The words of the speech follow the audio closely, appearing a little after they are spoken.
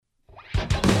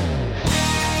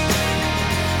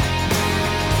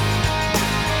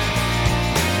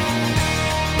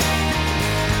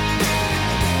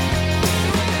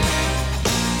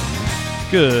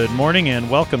Good morning and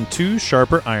welcome to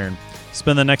Sharper Iron.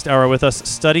 Spend the next hour with us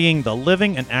studying the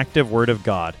living and active Word of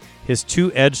God, His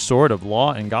two-edged sword of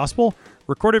law and gospel,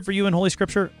 recorded for you in Holy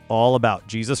Scripture, all about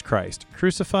Jesus Christ,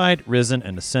 crucified, risen,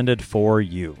 and ascended for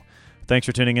you. Thanks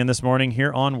for tuning in this morning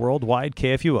here on Worldwide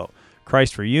KFUO.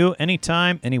 Christ for you,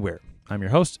 anytime, anywhere. I'm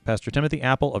your host, Pastor Timothy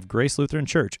Apple of Grace Lutheran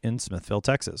Church in Smithville,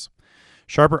 Texas.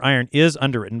 Sharper Iron is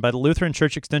underwritten by the Lutheran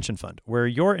Church Extension Fund, where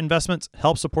your investments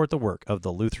help support the work of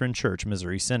the Lutheran Church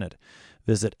Missouri Synod.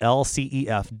 Visit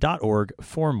lcef.org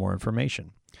for more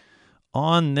information.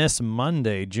 On this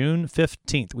Monday, June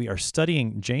 15th, we are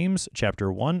studying James chapter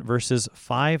 1, verses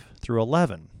 5 through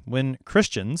 11. When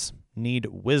Christians need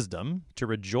wisdom to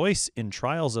rejoice in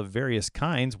trials of various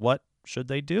kinds, what should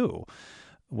they do?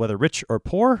 Whether rich or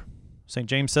poor, St.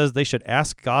 James says they should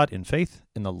ask God in faith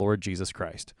in the Lord Jesus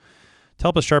Christ. To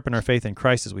help us sharpen our faith in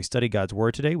Christ as we study God's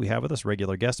Word today, we have with us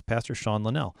regular guest, Pastor Sean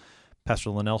Linnell.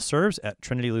 Pastor Linnell serves at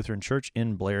Trinity Lutheran Church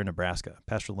in Blair, Nebraska.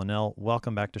 Pastor Linnell,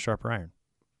 welcome back to Sharper Iron.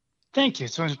 Thank you.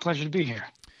 It's always a pleasure to be here.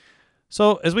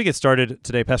 So as we get started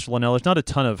today, Pastor Linnell, there's not a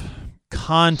ton of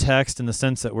context in the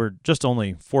sense that we're just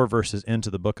only 4 verses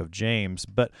into the book of James,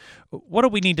 but what do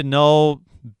we need to know,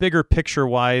 bigger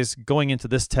picture-wise, going into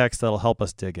this text that'll help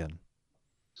us dig in?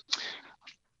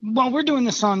 Well, we're doing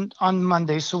this on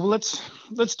Monday, so let's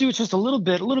do just a little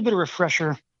bit of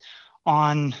refresher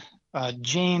on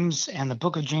James and the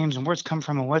book of James and where it's come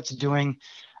from and what it's doing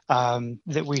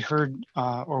that we heard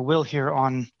or will hear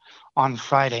on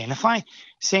Friday. And if I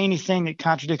say anything that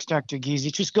contradicts Dr.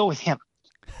 Giese, just go with him.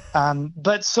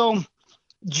 But so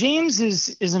James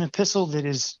is an epistle that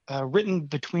is written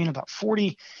between about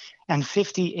 40 and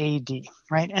 50 AD,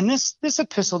 right? And this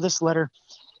epistle, this letter,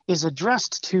 is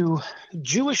addressed to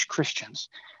Jewish Christians,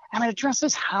 and it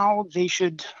addresses how they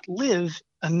should live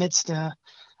amidst an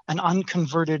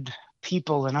unconverted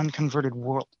people, an unconverted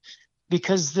world,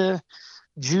 because the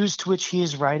Jews to which he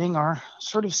is writing are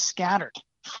sort of scattered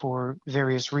for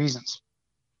various reasons.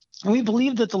 And we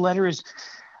believe that the letter is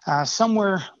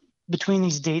somewhere between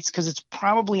these dates because it's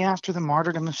probably after the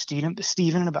martyrdom of Stephen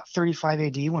in about 35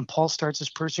 AD when Paul starts his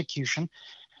persecution,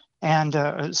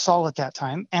 and Saul at that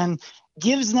time, and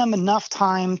gives them enough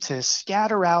time to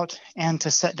scatter out and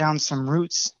to set down some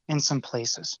roots in some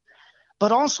places.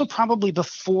 But also probably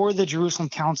before the Jerusalem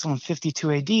Council in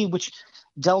 52 AD, which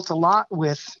dealt a lot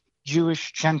with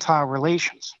Jewish-Gentile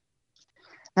relations.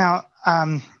 Now,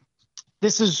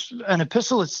 this is an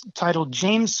epistle. It's titled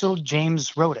James, so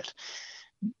James wrote it.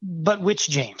 But which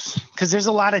James? Because there's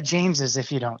a lot of Jameses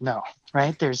if you don't know,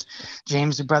 right? There's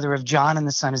James, the brother of John and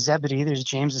the son of Zebedee. There's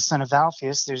James, the son of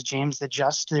Alphaeus. There's James the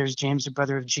Just. There's James, the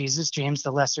brother of Jesus. James the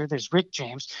Lesser. There's Rick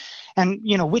James. And,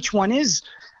 which one is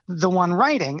the one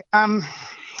writing? I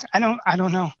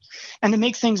don't know. And to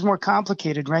make things more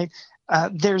complicated, right?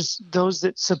 There's those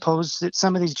that suppose that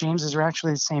some of these Jameses are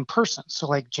actually the same person. So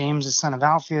like James, the son of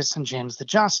Alphaeus, and James the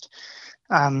Just.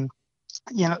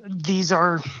 These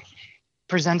are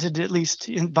presented at least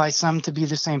by some to be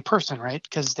the same person, right?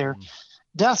 Because their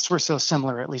deaths were so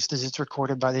similar, at least as it's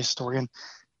recorded by the historian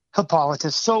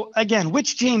Hippolytus. So again,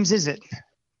 which James is it?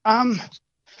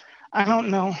 I don't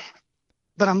know,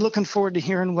 but I'm looking forward to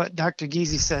hearing what Dr.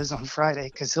 Giese says on Friday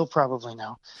because he'll probably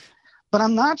know. But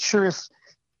I'm not sure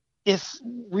if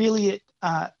really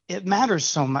it matters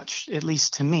so much, at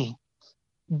least to me.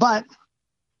 But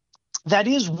that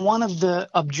is one of the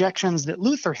objections that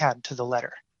Luther had to the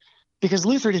letter. Because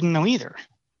Luther didn't know either.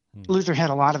 Luther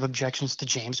had a lot of objections to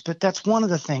James, but that's one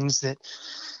of the things that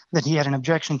he had an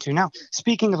objection to. Now,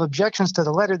 speaking of objections to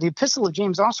the letter, the Epistle of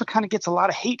James also kind of gets a lot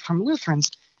of hate from Lutherans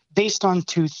based on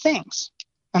 2 things.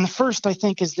 And the first, I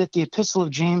think, is that the Epistle of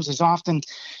James is often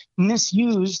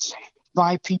misused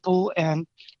by people and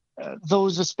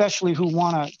those especially who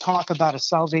want to talk about a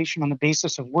salvation on the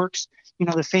basis of works.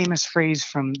 The famous phrase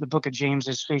from the book of James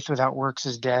is faith without works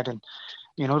is dead. And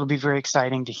it'll be very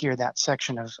exciting to hear that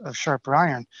section of Sharper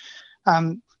Iron.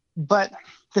 But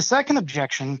the second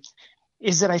objection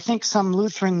is that I think some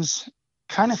Lutherans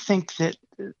kind of think that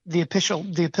the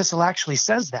epistle actually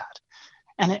says that,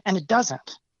 and it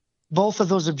doesn't. Both of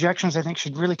those objections, I think,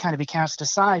 should really kind of be cast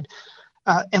aside,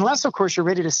 unless, of course, you're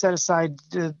ready to set aside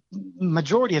the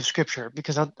majority of Scripture,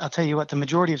 because I'll tell you what, the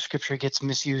majority of Scripture gets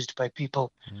misused by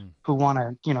people who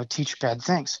want to, teach bad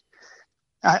things.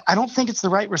 I don't think it's the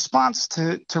right response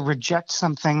to reject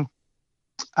something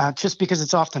just because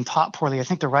it's often taught poorly. I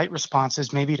think the right response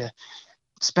is maybe to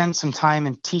spend some time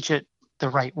and teach it the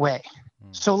right way.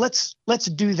 So let's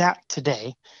do that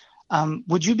today.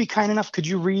 Would you be kind enough? Could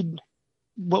you read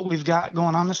what we've got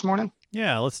going on this morning?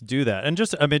 Yeah, let's do that. And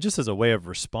just as a way of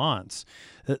response,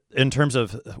 in terms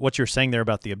of what you're saying there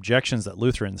about the objections that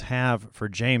Lutherans have for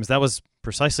James, that was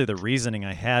precisely the reasoning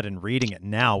I had in reading it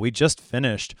now. We just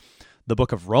finished the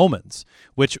book of Romans,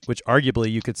 which arguably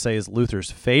you could say is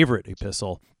Luther's favorite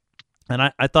epistle. And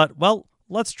I thought, well,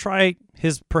 let's try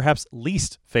his perhaps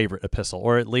least favorite epistle,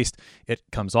 or at least it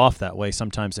comes off that way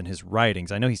sometimes in his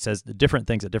writings. I know he says different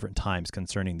things at different times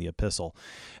concerning the epistle.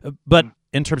 But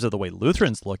in terms of the way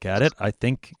Lutherans look at it, I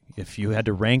think if you had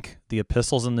to rank the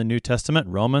epistles in the New Testament,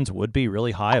 Romans would be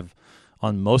really high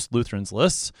on most Lutherans'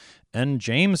 lists, and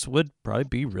James would probably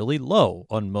be really low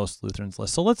on most Lutherans'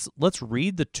 lists. So let's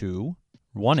read the two,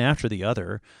 one after the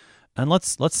other, and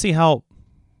let's see how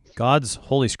God's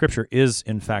Holy Scripture is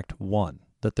in fact one,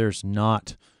 that there's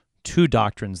not two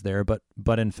doctrines there,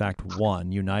 but in fact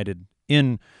one, united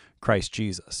in Christ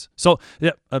Jesus. So,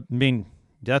 yeah, I mean,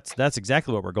 that's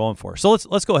exactly what we're going for. So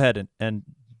let's go ahead and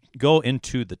go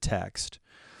into the text.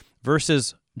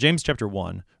 James chapter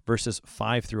 1, verses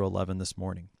 5 through 11 this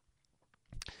morning.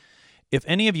 If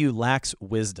any of you lacks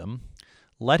wisdom,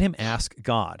 let him ask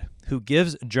God, who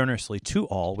gives generously to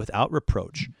all without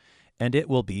reproach, and it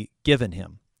will be given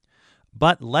him.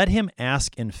 But let him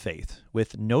ask in faith,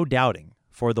 with no doubting,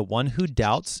 for the one who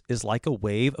doubts is like a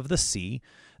wave of the sea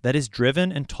that is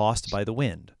driven and tossed by the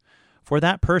wind. For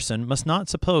that person must not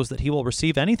suppose that he will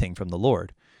receive anything from the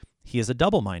Lord. He is a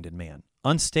double-minded man,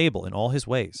 unstable in all his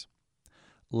ways.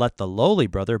 Let the lowly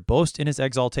brother boast in his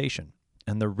exaltation,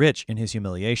 and the rich in his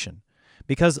humiliation,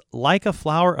 because like a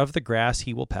flower of the grass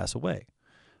he will pass away.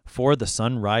 For the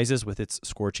sun rises with its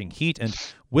scorching heat and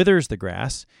withers the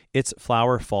grass, its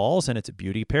flower falls and its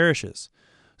beauty perishes.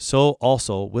 So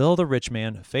also will the rich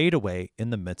man fade away in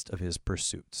the midst of his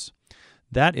pursuits.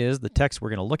 That is the text we're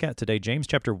going to look at today, James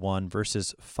chapter 1,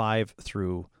 verses 5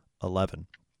 through 11.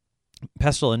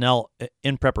 Pastor Linnell,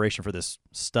 in preparation for this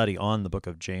study on the book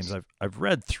of James, I've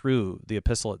read through the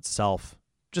epistle itself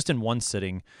just in one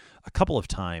sitting a couple of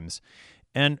times.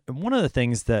 And one of the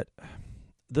things that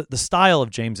the style of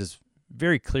James is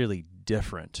very clearly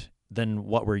different than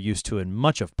what we're used to in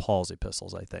much of Paul's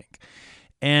epistles, I think.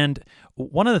 And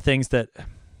one of the things that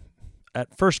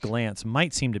at first glance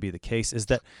might seem to be the case is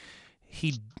that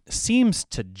he seems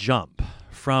to jump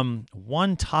from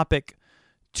one topic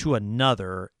to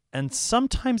another, and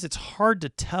sometimes it's hard to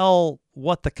tell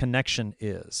what the connection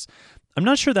is. I'm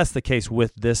not sure that's the case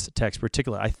with this text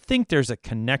particularly. I think there's a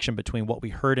connection between what we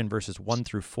heard in verses 1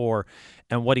 through 4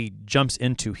 and what he jumps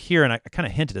into here, and I kind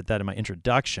of hinted at that in my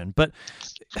introduction. But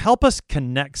help us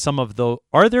connect some of those.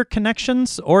 Are there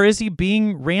connections, or is he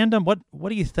being random? What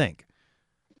do you think?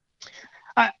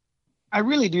 I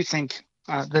really do think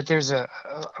that there's a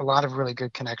lot of really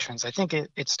good connections. I think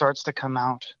it starts to come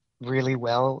out really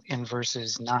well in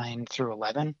verses 9 through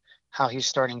 11, how he's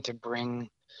starting to bring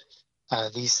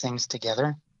these things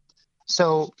together.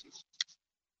 So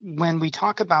when we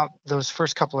talk about those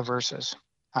first couple of verses,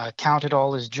 count it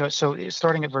all as joy. So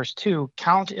starting at verse 2,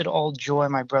 count it all joy,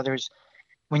 my brothers,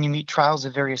 when you meet trials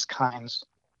of various kinds.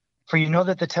 For you know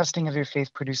that the testing of your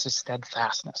faith produces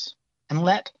steadfastness. And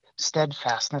let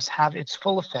steadfastness have its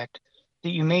full effect,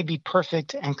 that you may be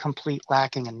perfect and complete,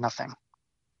 lacking in nothing.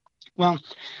 Well,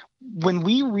 when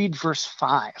we read verse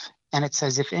 5, and it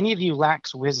says, if any of you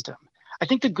lacks wisdom, I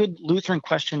think the good Lutheran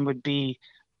question would be,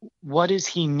 what does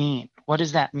he mean? What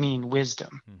does that mean,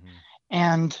 wisdom? Mm-hmm.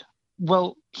 And,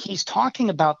 well, he's talking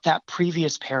about that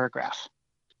previous paragraph.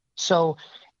 So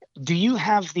do you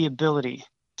have the ability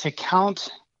to count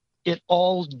it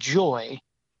all joy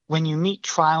when you meet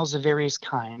trials of various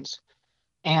kinds,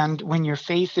 and when your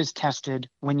faith is tested,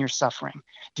 when you're suffering?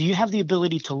 Do you have the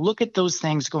ability to look at those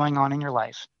things going on in your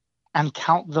life and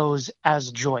count those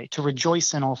as joy, to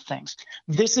rejoice in all things?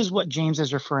 This is what James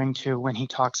is referring to when he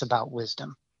talks about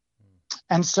wisdom.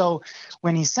 And so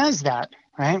when he says that,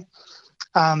 right,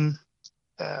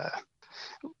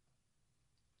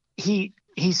 he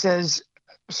says,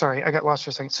 sorry, I got lost for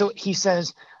a second. So he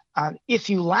says, if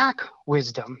you lack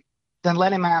wisdom, then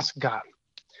let him ask God.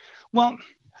 Well,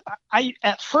 I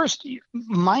at first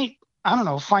might,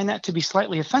 find that to be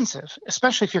slightly offensive,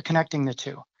 especially if you're connecting the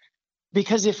two.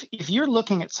 Because if you're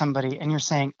looking at somebody and you're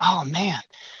saying, oh man,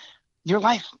 your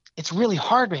life, it's really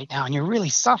hard right now and you're really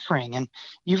suffering and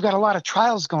you've got a lot of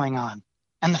trials going on,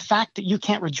 and the fact that you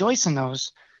can't rejoice in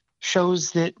those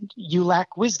shows that you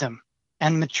lack wisdom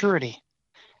and maturity.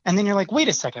 And then you're like, wait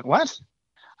a second, what?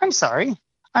 I'm sorry,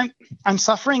 I'm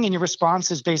suffering, and your response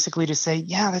is basically to say,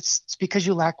 yeah, it's because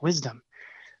you lack wisdom.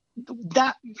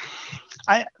 That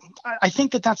I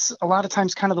think that's a lot of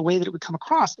times kind of the way that it would come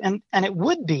across, and it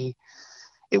would be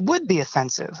it would be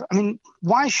offensive. I mean,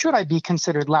 why should I be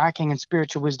considered lacking in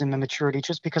spiritual wisdom and maturity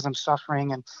just because I'm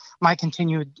suffering and my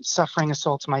continued suffering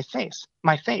assaults my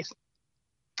faith?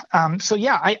 So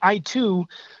yeah, I too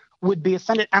would be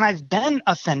offended, and I've been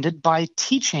offended by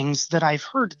teachings that I've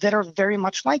heard that are very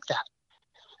much like that,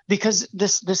 because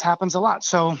this happens a lot.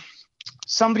 So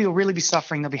somebody will really be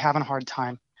suffering; they'll be having a hard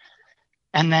time,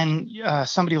 and then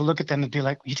somebody will look at them and be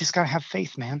like, "You just gotta have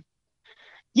faith, man."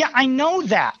 Yeah, I know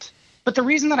that. But the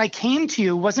reason that I came to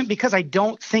you wasn't because I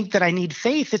don't think that I need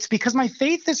faith. It's because my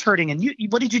faith is hurting. And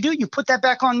what did you do? You put that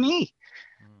back on me,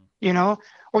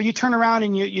 or you turn around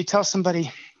and you tell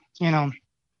somebody,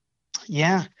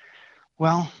 yeah,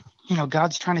 well,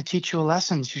 God's trying to teach you a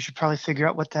lesson. So you should probably figure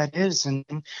out what that is. And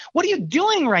what are you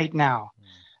doing right now?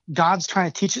 God's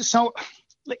trying to teach it. So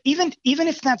even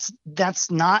if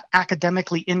that's not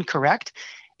academically incorrect,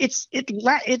 it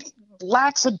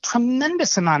lacks a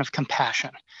tremendous amount of compassion.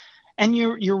 And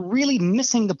you're really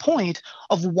missing the point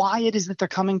of why it is that they're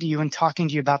coming to you and talking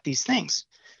to you about these things.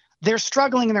 They're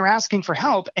struggling and they're asking for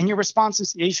help, and your response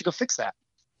is, "Yeah, you should go fix that."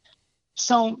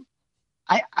 So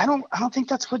I don't think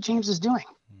that's what James is doing.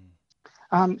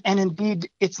 And indeed,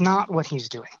 it's not what he's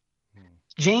doing.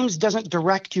 James doesn't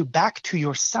direct you back to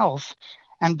yourself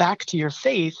and back to your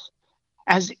faith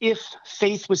as if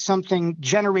faith was something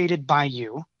generated by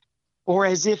you, or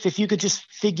as if you could just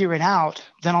figure it out,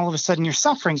 then all of a sudden your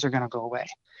sufferings are going to go away.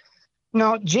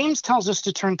 No, James tells us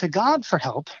to turn to God for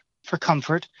help, for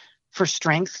comfort, for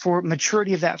strength, for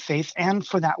maturity of that faith, and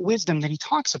for that wisdom that he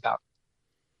talks about.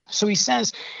 So he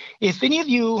says, if any of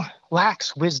you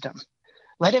lacks wisdom,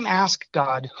 let him ask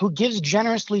God, who gives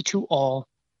generously to all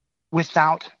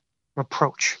without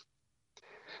reproach.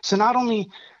 So not only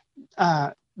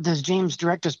does James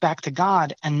direct us back to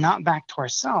God and not back to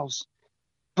ourselves,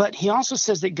 but he also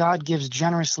says that God gives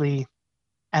generously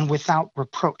and without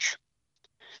reproach.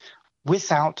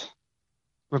 Without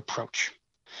reproach.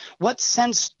 What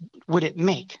sense would it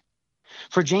make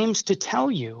for James to tell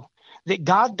you that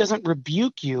God doesn't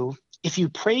rebuke you if you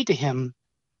pray to him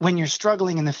when you're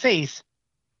struggling in the faith,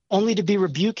 only to be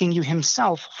rebuking you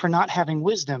himself for not having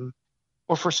wisdom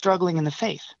or for struggling in the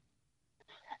faith?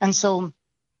 And so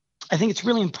I think it's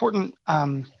really important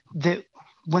that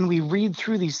when we read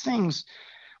through these things,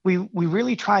 we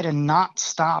really try to not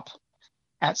stop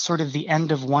at sort of the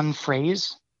end of one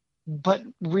phrase, but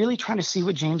really try to see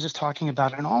what James is talking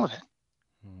about in all of it.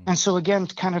 And so again,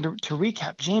 kind of to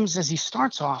recap, James, as he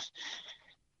starts off,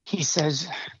 he says,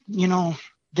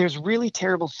 there's really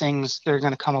terrible things that are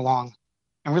going to come along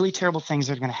and really terrible things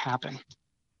that are going to happen.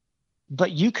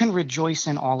 But you can rejoice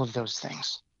in all of those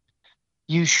things.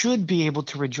 You should be able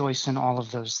to rejoice in all of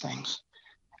those things.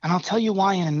 And I'll tell you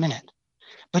why in a minute.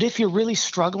 But if you're really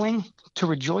struggling to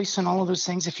rejoice in all of those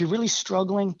things, if you're really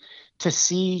struggling to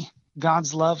see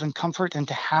God's love and comfort and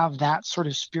to have that sort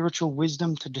of spiritual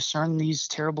wisdom to discern these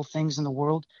terrible things in the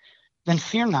world, then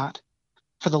fear not,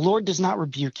 for the Lord does not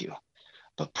rebuke you,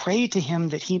 but pray to him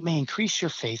that he may increase your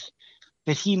faith,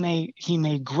 that he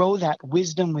may grow that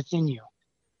wisdom within you.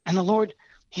 And the Lord,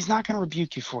 he's not going to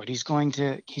rebuke you for it. He's going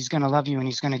to love you, and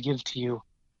he's going to give to you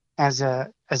as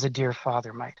a dear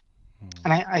father might.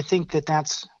 And I think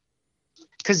that's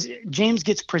because James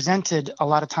gets presented a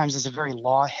lot of times as a very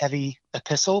law-heavy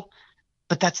epistle,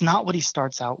 but that's not what he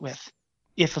starts out with,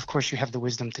 if, of course, you have the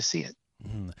wisdom to see it.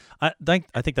 I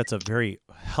think that's a very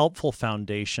helpful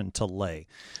foundation to lay,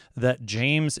 that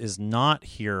James is not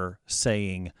here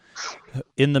saying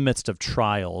in the midst of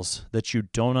trials that you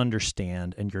don't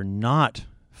understand and you're not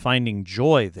finding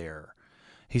joy there.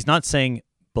 He's not saying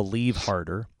believe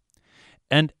harder,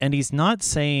 and he's not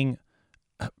saying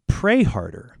pray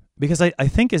harder, because I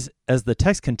think as the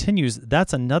text continues,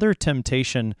 that's another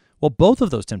temptation, well, both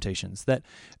of those temptations, that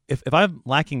if I'm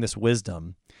lacking this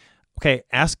wisdom, okay,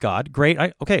 ask God, great,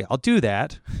 I'll do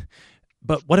that,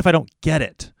 but what if I don't get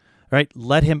it, right?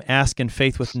 Let him ask in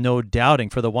faith with no doubting,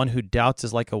 for the one who doubts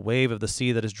is like a wave of the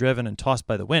sea that is driven and tossed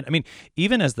by the wind. I mean,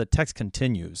 even as the text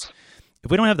continues, if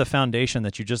we don't have the foundation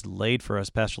that you just laid for us,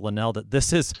 Pastor Linnell, that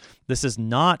this is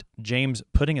not James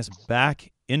putting us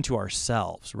back into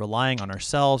ourselves, relying on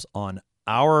ourselves, on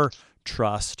our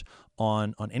trust,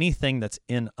 on anything that's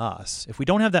in us. If we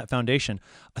don't have that foundation,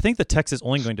 I think the text is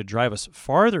only going to drive us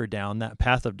farther down that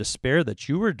path of despair that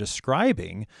you were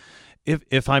describing.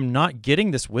 If I'm not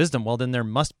getting this wisdom, well, then there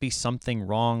must be something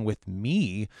wrong with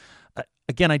me.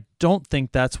 Again, I don't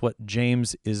think that's what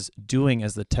James is doing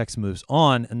as the text moves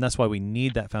on, and that's why we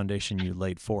need that foundation you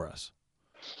laid for us.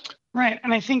 Right,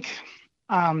 and I think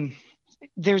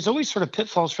there's always sort of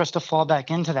pitfalls for us to fall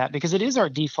back into that, because it is our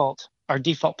default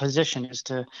position is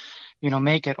to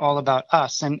make it all about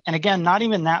us. And again, not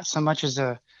even that so much as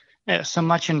so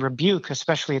much in rebuke,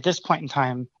 especially at this point in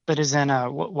time, but as in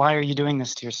why are you doing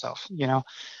this to yourself?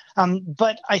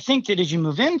 But I think that as you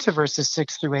move into verses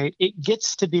 6-8, it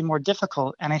gets to be more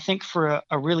difficult, and I think for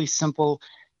a really simple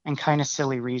and kind of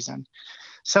silly reason.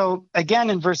 So again,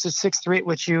 in verses 6-8,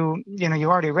 which you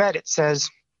already read, it says,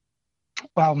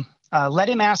 well, let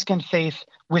him ask in faith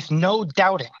with no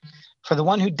doubting. For the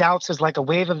one who doubts is like a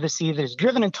wave of the sea that is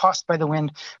driven and tossed by the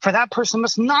wind. For that person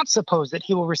must not suppose that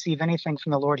he will receive anything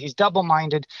from the Lord. He's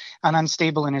double-minded and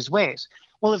unstable in his ways.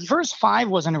 Well, if verse 5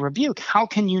 wasn't a rebuke, how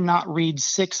can you not read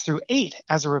 6-8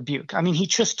 as a rebuke? I mean, he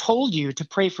just told you to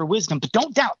pray for wisdom, but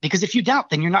don't doubt, because if you doubt,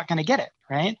 then you're not going to get it,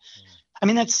 right? I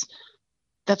mean, that's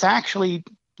actually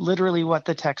literally what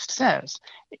the text says,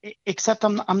 except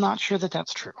I'm not sure that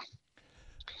that's true.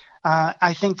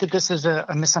 I think that this is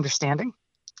a misunderstanding.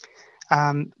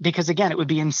 Because again, it would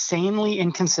be insanely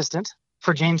inconsistent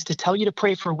for James to tell you to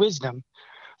pray for wisdom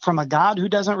from a God who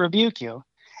doesn't rebuke you,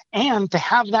 and to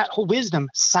have that whole wisdom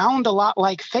sound a lot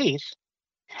like faith,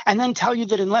 and then tell you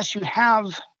that unless you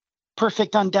have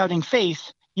perfect undoubting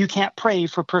faith, you can't pray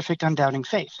for perfect undoubting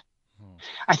faith.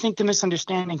 I think the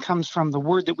misunderstanding comes from the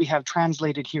word that we have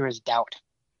translated here as doubt,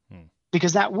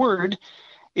 because that word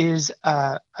is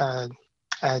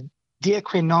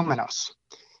diakrinomenos.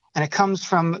 And it comes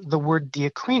from the word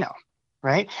diakrino,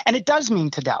 right? And it does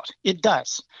mean to doubt. It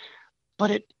does.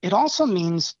 But it also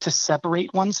means to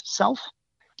separate one's self,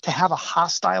 to have a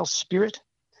hostile spirit,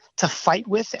 to fight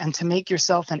with, and to make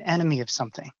yourself an enemy of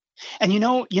something. And you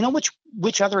know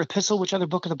which other epistle, which other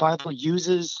book of the Bible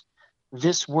uses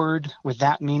this word with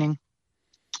that meaning?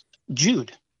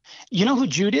 Jude. You know who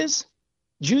Jude is?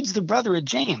 Jude's the brother of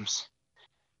James.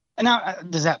 And now,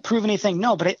 does that prove anything?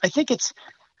 No, but I think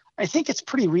it's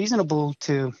pretty reasonable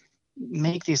to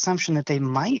make the assumption that they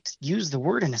might use the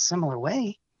word in a similar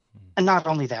way. And not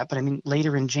only that, but I mean,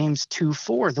 later in James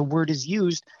 2:4, the word is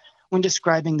used when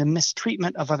describing the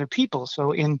mistreatment of other people.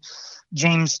 So in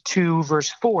James 2, verse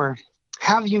 4,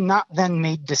 have you not then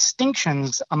made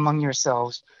distinctions among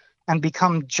yourselves and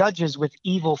become judges with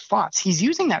evil thoughts? He's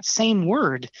using that same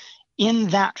word in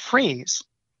that phrase.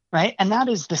 Right? And that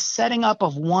is the setting up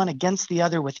of one against the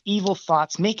other with evil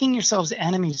thoughts, making yourselves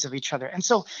enemies of each other. And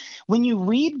so when you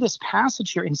read this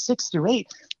passage here in 6-8,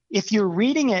 if you're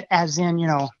reading it as in, you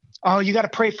got to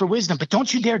pray for wisdom, but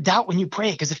don't you dare doubt when you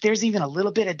pray, because if there's even a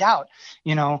little bit of doubt,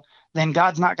 then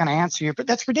God's not going to answer you. But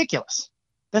that's ridiculous.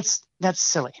 That's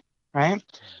silly, right?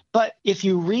 But if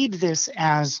you read this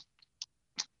as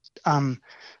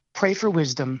pray for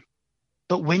wisdom,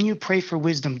 but when you pray for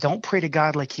wisdom, don't pray to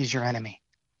God like he's your enemy,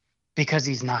 because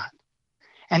he's not.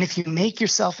 And if you make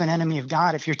yourself an enemy of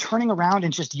God, if you're turning around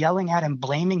and just yelling at him,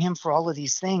 blaming him for all of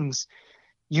these things,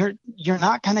 you're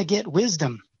not going to get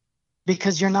wisdom,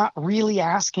 because you're not really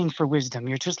asking for wisdom.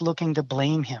 You're just looking to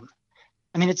blame him.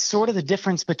 I mean, it's sort of the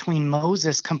difference between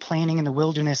Moses complaining in the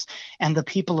wilderness and the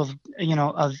people of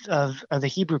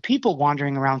the Hebrew people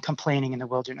wandering around complaining in the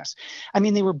wilderness. I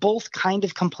mean, they were both kind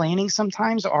of complaining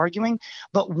sometimes, arguing,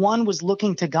 but one was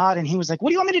looking to God and he was like, what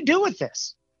do you want me to do with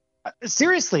this?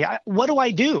 Seriously, what do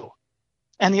I do?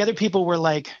 And the other people were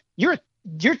like, you're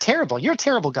terrible. You're a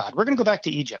terrible God. We're going to go back to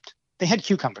Egypt. They had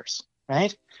cucumbers,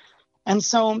 right? And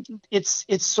so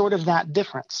it's sort of that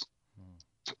difference.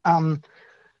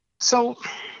 So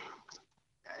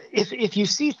if you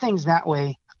see things that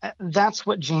way, that's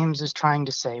what James is trying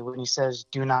to say when he says,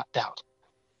 do not doubt.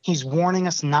 He's warning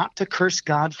us not to curse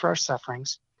God for our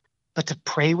sufferings, but to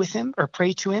pray with him or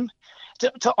pray to him,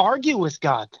 to argue with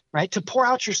God, right? To pour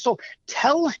out your soul.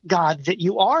 Tell God that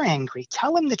you are angry.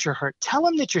 Tell him that you're hurt. Tell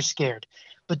him that you're scared.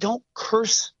 But don't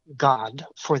curse God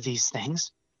for these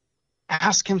things.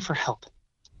 Ask him for help.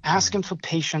 Ask him for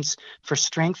patience, for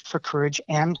strength, for courage,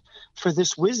 and for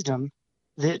this wisdom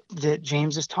that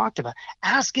James has talked about.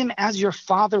 Ask him as your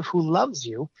Father who loves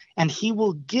you, and he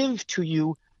will give to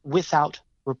you without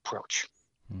reproach.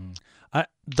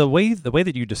 The way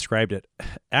that you described it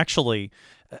actually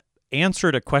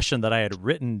answered a question that I had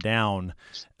written down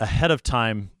ahead of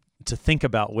time to think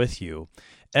about with you.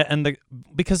 And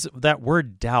because that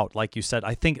word doubt, like you said,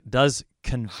 I think does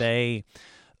convey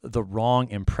the wrong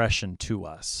impression to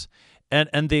us.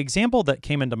 And the example that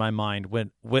came into my mind,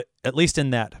 when at least in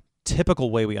that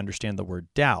typical way we understand the word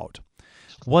doubt,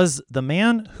 was the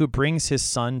man who brings his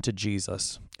son to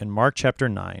Jesus. In Mark chapter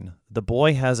 9, the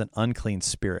boy has an unclean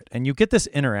spirit. And you get this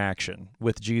interaction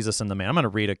with Jesus and the man. I'm going to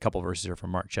read a couple verses here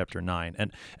from Mark chapter 9.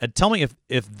 And tell me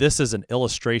if this is an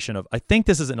illustration of, I think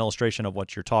this is an illustration of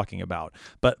what you're talking about.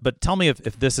 But tell me if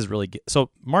this is really,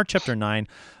 so Mark chapter 9,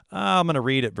 I'm going to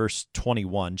read at verse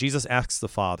 21. Jesus asks the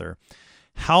father,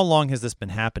 How long has this been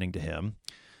happening to him?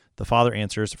 The father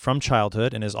answers, from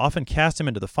childhood, and has often cast him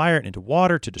into the fire and into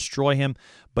water to destroy him.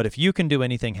 But if you can do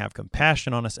anything, have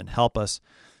compassion on us and help us.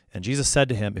 And Jesus said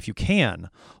to him, if you can,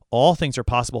 all things are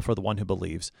possible for the one who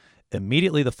believes.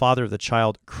 Immediately the father of the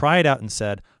child cried out and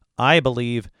said, I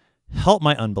believe, help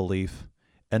my unbelief.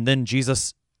 And then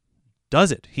Jesus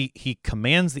does it. He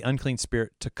commands the unclean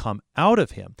spirit to come out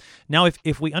of him. Now,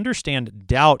 if we understand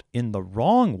doubt in the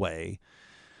wrong way,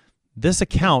 this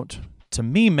account to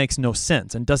me makes no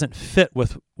sense and doesn't fit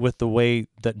with the way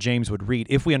that James would read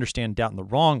if we understand doubt in the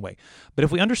wrong way. But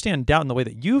if we understand doubt in the way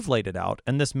that you've laid it out,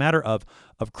 and this matter of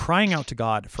crying out to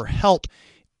God for help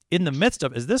in the midst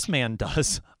of, as this man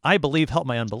does, I believe, help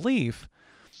my unbelief,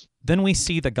 then we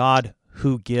see the God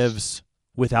who gives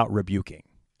without rebuking.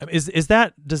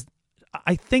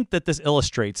 I think that this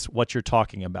illustrates what you're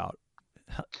talking about.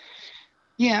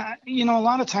 Yeah, a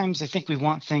lot of times I think we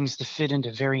want things to fit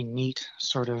into very neat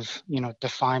sort of,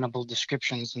 definable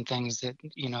descriptions and things that,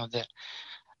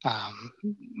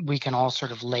 we can all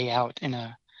sort of lay out in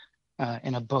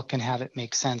a book and have it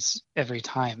make sense every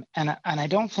time. And I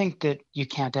don't think that you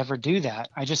can't ever do that.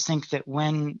 I just think that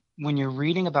when you're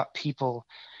reading about people,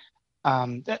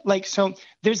 so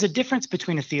there's a difference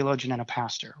between a theologian and a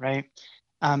pastor, right?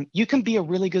 You can be a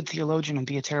really good theologian and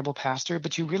be a terrible pastor,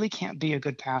 but you really can't be a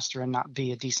good pastor and not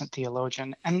be a decent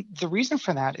theologian. And the reason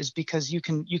for that is because you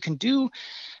can do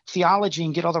theology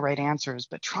and get all the right answers,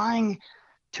 but trying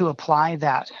to apply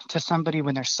that to somebody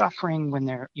when they're suffering, when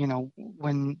they're,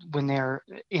 when they're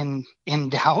in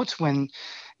doubt, when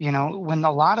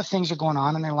a lot of things are going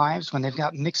on in their lives, when they've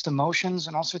got mixed emotions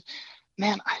and also,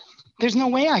 there's no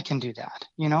way I can do that.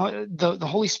 The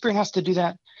Holy Spirit has to do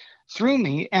that through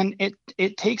me. And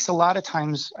it takes a lot of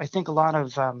times, I think a lot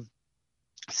of, I'm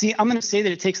going to say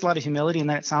that it takes a lot of humility, and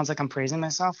that it sounds like I'm praising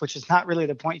myself, which is not really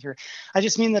the point here. I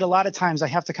just mean that a lot of times I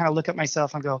have to kind of look at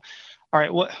myself and go, all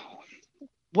right,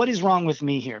 what is wrong with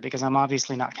me here? Because I'm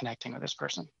obviously not connecting with this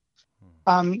person.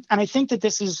 And I think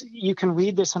that you can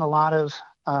read this in a lot of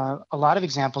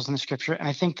examples in the scripture. And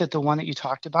I think that the one that you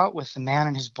talked about with the man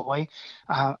and his boy,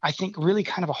 I think really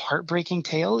kind of a heartbreaking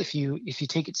tale if you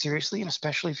take it seriously, and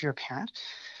especially if you're a parent.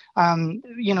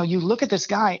 You look at this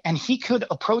guy and he could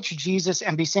approach Jesus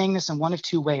and be saying this in one of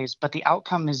two ways, but the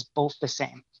outcome is both the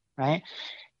same, right?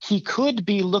 He could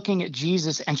be looking at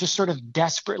Jesus and just sort of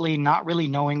desperately not really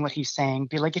knowing what he's saying,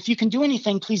 be like, if you can do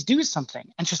anything, please do something,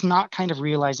 and just not kind of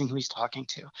realizing who he's talking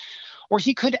to. Or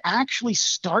he could actually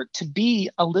start to be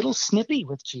a little snippy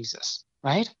with Jesus,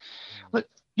 right? But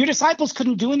your disciples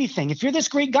couldn't do anything. If you're this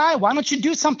great guy, why don't you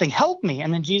do something? Help me.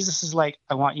 And then Jesus is like,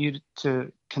 I want you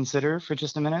to consider for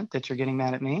just a minute that you're getting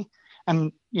mad at me.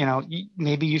 And,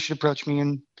 maybe you should approach me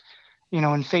in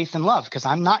faith and love, because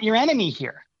I'm not your enemy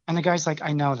here. And the guy's like,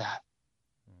 I know that.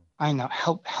 I know.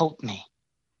 Help me.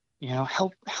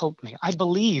 Help me. I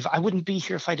believe. I wouldn't be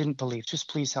here if I didn't believe. Just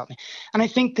please help me. And I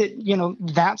think that,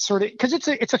 that sort of, because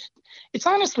it's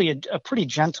honestly a pretty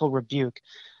gentle rebuke,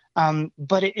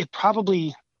 but it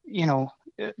probably,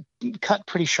 cut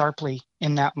pretty sharply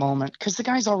in that moment because the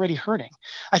guy's already hurting.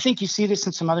 I think you see this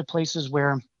in some other places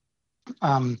where,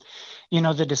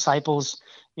 the disciples,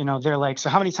 they're like, so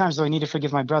how many times do I need to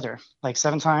forgive my brother? Like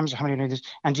 7 times, or how many do I need?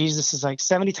 And Jesus is like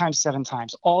 70 times, 7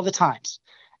 times, all the times.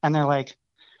 And they're like,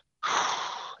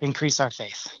 increase our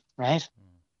faith, right?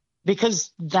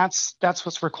 Because that's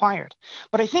what's required.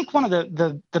 But I think one of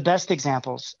the best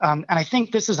examples, and I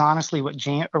think this is honestly what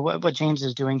James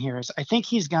is doing here, is I think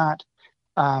he's got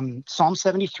Psalm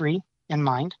 73 in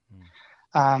mind,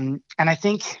 and I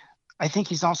think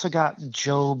he's also got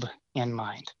Job in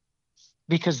mind,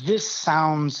 because this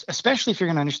sounds, especially if you're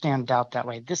going to understand doubt that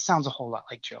way, this sounds a whole lot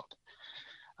like Job.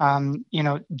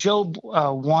 Job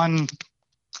 1.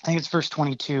 I think it's verse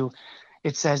 22.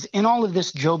 It says, in all of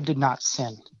this, Job did not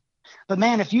sin. But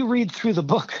man, if you read through the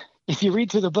book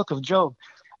of Job,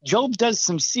 Job does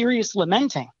some serious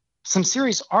lamenting, some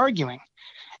serious arguing.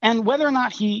 And whether or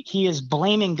not he is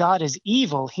blaming God as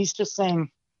evil, he's just saying,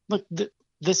 look,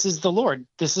 this is the Lord.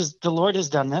 The Lord has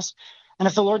done this. And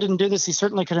if the Lord didn't do this, he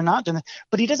certainly could have not done it.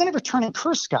 But he doesn't ever turn and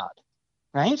curse God,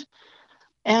 right?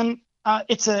 And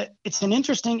it's an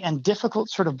interesting and difficult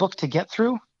sort of book to get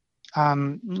through.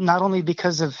 Not only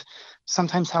because of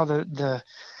sometimes how the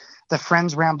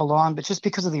friends ramble on, but just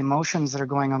because of the emotions that are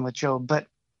going on with Job. But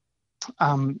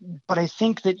I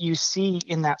think that you see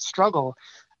in that struggle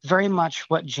very much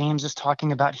what James is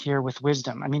talking about here with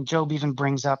wisdom. I mean, Job even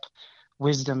brings up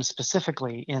wisdom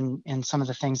specifically in some of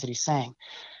the things that he's saying.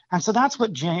 And so that's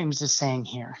what James is saying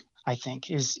here, I think,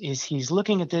 is he's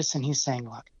looking at this and he's saying,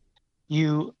 look,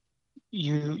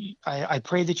 I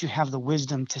pray that you have the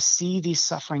wisdom to see these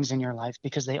sufferings in your life,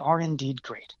 because they are indeed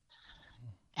great,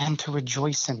 and to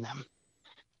rejoice in them.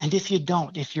 And if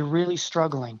you're really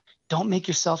struggling, don't make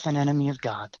yourself an enemy of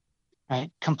God,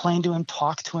 right? Complain to him,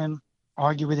 talk to him,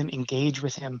 argue with him, engage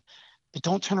with him, but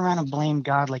don't turn around and blame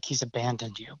God like he's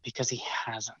abandoned you, because he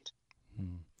hasn't.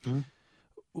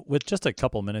 With just a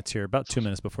couple minutes here, about 2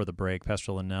 minutes before the break,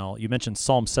 Pastor Linnell, you mentioned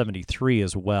Psalm 73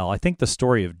 as well. I think the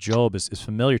story of Job is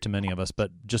familiar to many of us,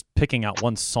 but just picking out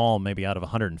one psalm maybe out of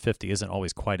 150 isn't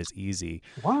always quite as easy.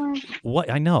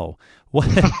 What I know. What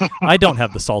I don't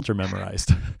have the Psalter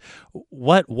memorized.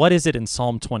 What is it in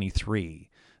Psalm 23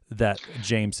 that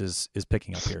James is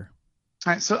picking up here?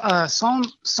 All right, so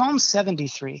Psalm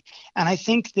 73, and I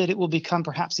think that it will become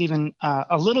perhaps even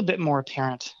a little bit more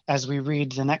apparent as we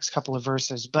read the next couple of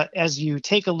verses. But as you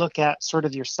take a look at sort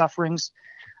of your sufferings,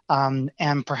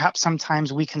 and perhaps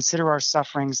sometimes we consider our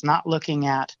sufferings not looking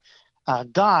at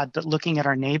God, but looking at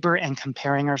our neighbor and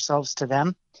comparing ourselves to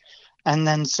them. And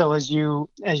then so as you're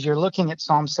looking at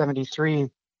Psalm 73,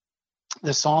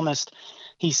 the psalmist,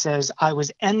 he says, "I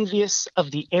was envious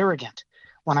of the arrogant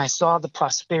when I saw the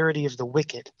prosperity of the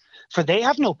wicked, for they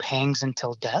have no pangs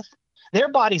until death. Their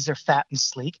bodies are fat and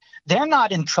sleek. They're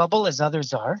not in trouble as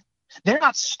others are. They're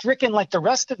not stricken like the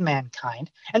rest of mankind,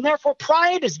 and therefore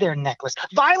pride is their necklace.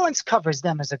 Violence covers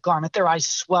them as a garment. Their eyes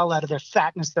swell out of their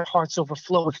fatness. Their hearts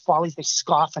overflow with follies. They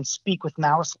scoff and speak with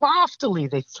malice. Loftily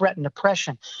they threaten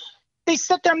oppression. They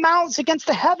set their mouths against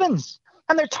the heavens,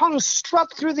 and their tongues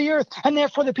struck through the earth, and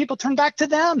therefore the people turn back to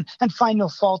them and find no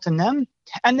fault in them.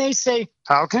 And they say,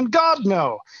 how can God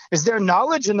know? Is there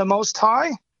knowledge in the Most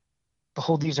High?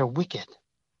 Behold, these are wicked,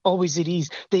 always at ease.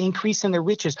 They increase in their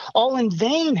riches. All in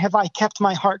vain have I kept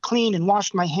my heart clean and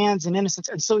washed my hands in innocence."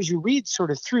 And so as you read sort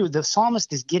of through, the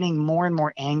psalmist is getting more and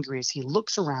more angry as he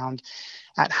looks around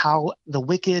at how the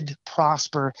wicked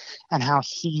prosper and how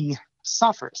he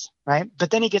suffers, right?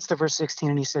 But then he gets to verse 16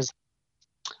 and he says,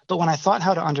 "But when I thought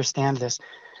how to understand this,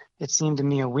 it seemed to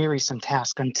me a wearisome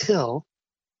task until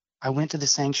I went to the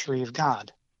sanctuary of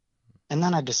God, and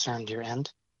then I discerned your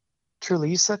end. Truly,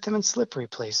 you set them in slippery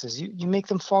places. You make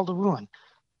them fall to ruin.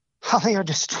 How they are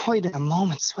destroyed in a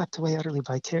moment, swept away utterly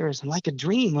by terrors, and like a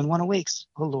dream when one awakes,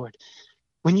 O Lord.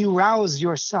 When you rouse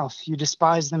yourself, you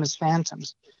despise them as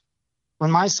phantoms.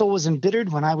 When my soul was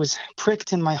embittered, when I was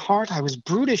pricked in my heart, I was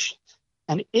brutish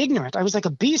and ignorant. I was like a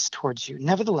beast towards you.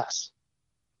 Nevertheless,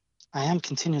 I am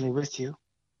continually with you.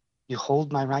 You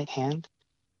hold my right hand.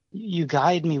 You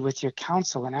guide me with your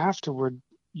counsel, and afterward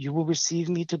you will receive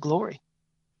me to glory.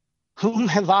 Whom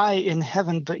have I in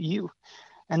heaven but you?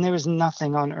 And there is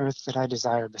nothing on earth that I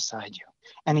desire beside you."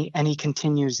 And he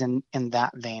continues in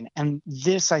that vein. And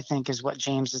this, I think, is what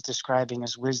James is describing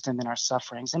as wisdom in our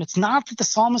sufferings. And it's not that the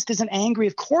psalmist isn't angry.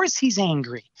 Of course he's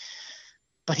angry.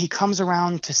 But he comes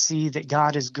around to see that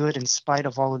God is good in spite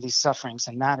of all of these sufferings.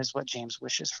 And that is what James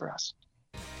wishes for us.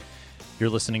 You're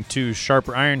listening to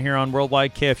Sharper Iron here on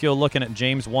Worldwide KFUO, looking at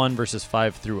James 1, verses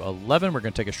 5 through 11. We're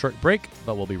going to take a short break,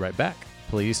 but we'll be right back.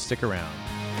 Please stick around.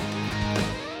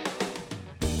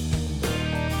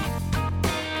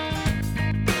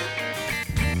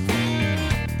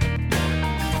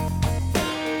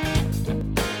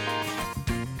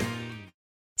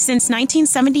 Since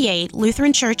 1978,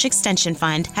 Lutheran Church Extension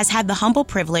Fund has had the humble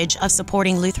privilege of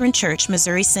supporting Lutheran Church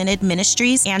Missouri Synod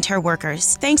ministries and her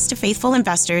workers. Thanks to faithful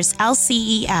investors,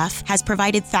 LCEF has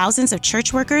provided thousands of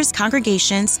church workers,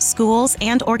 congregations, schools,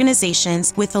 and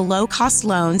organizations with the low-cost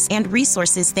loans and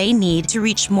resources they need to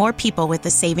reach more people with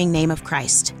the saving name of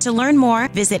Christ. To learn more,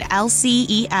 visit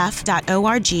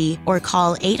lcef.org or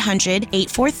call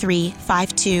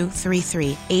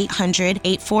 800-843-5233,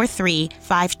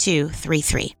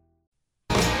 800-843-5233.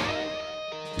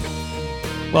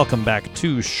 Welcome back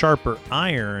to Sharper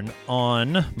Iron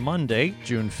on Monday,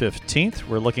 June 15th.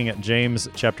 We're looking at James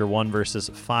chapter 1, verses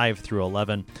 5 through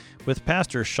 11 with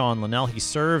Pastor Sean Linnell. He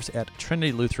serves at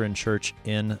Trinity Lutheran Church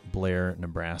in Blair,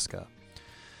 Nebraska.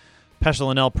 Pastor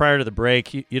Linnell, prior to the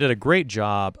break, you did a great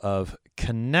job of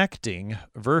connecting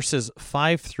verses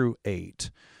 5 through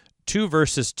 8 to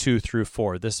verses 2 through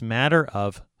 4, this matter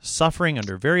of suffering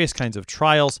under various kinds of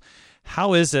trials.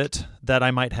 How is it that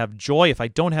I might have joy? If I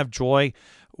don't have joy,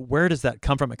 where does that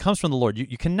come from? It comes from the Lord.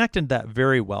 You connected that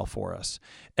very well for us.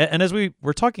 And as we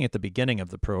were talking at the beginning of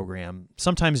the program,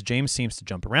 sometimes James seems to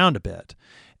jump around a bit.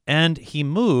 And he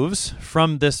moves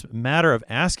from this matter of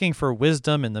asking for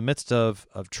wisdom in the midst of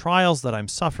trials that I'm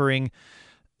suffering,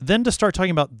 then to start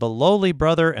talking about the lowly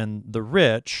brother and the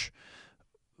rich.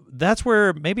 That's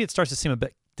where maybe it starts to seem a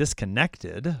bit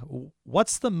disconnected.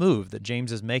 What's the move that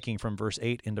James is making from verse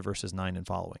 8 into verses 9 and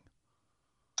following?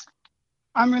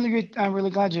 I'm really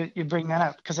glad you bring that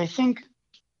up, because I think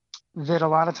that a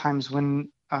lot of times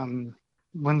when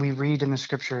we read in the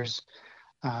scriptures,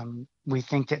 we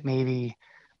think that maybe,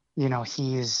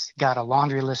 he's got a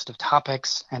laundry list of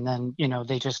topics, and then,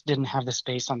 they just didn't have the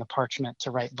space on the parchment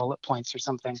to write bullet points or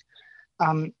something.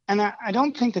 And I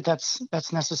don't think that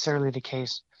that's necessarily the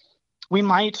case. We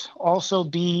might also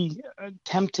be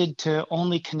tempted to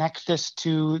only connect this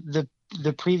to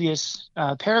the previous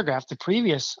paragraph, the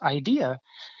previous idea,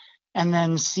 and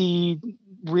then see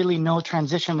really no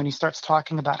transition when he starts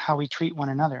talking about how we treat one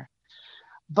another.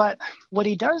 But what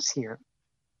he does here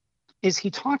is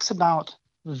he talks about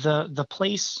the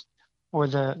place or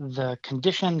the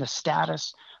condition, the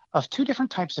status of two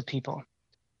different types of people.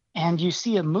 And you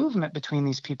see a movement between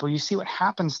these people. You see what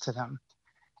happens to them.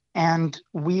 And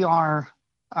we are,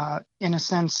 in a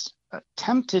sense,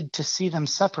 tempted to see them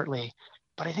separately.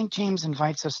 But I think James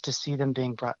invites us to see them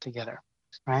being brought together,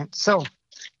 right? So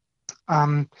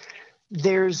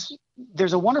there's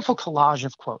a wonderful collage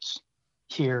of quotes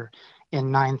here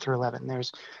in 9 through 11.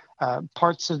 There's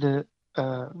parts of the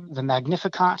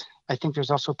Magnificat. I think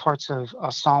there's also parts of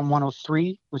Psalm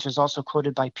 103, which is also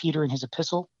quoted by Peter in his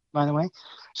epistle, by the way.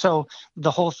 So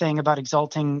the whole thing about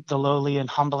exalting the lowly and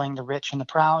humbling the rich and the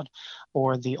proud,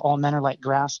 or the all men are like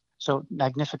grass. So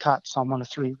Magnificat, Psalm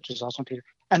 103, which is also Peter.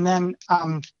 And then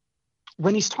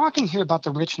when he's talking here about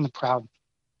the rich and the proud,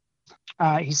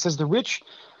 he says the rich,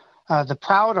 the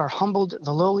proud are humbled,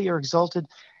 the lowly are exalted.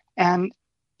 And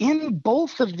in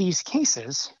both of these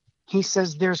cases, he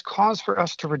says there's cause for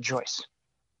us to rejoice,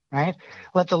 right?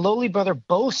 Let the lowly brother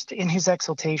boast in his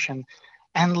exaltation,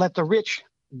 and let the rich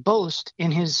boast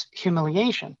in his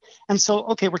humiliation. And so,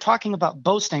 okay, we're talking about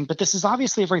boasting, but this is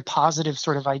obviously a very positive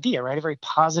sort of idea, right? A very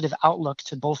positive outlook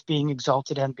to both being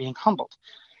exalted and being humbled.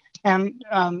 And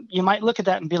you might look at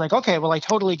that and be like, okay, well, I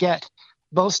totally get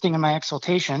boasting in my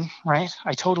exaltation, right?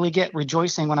 I totally get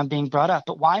rejoicing when I'm being brought up,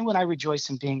 but why would I rejoice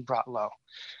in being brought low?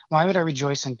 Why would I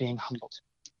rejoice in being humbled?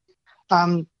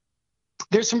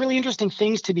 There's some really interesting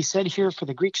things to be said here for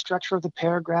the Greek structure of the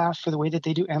paragraph, for the way that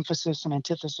they do emphasis and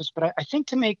antithesis. But I think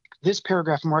to make this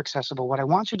paragraph more accessible, what I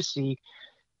want you to see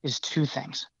is two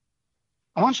things.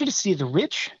 I want you to see the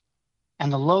rich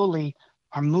and the lowly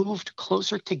are moved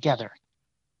closer together.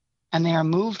 And they are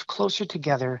moved closer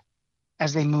together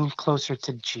as they move closer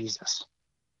to Jesus.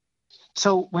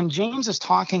 So when James is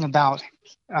talking about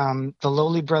the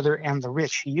lowly brother and the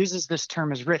rich, he uses this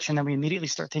term as rich, and then we immediately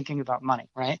start thinking about money,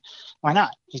 right? Why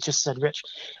not? He just said rich.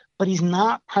 But he's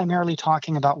not primarily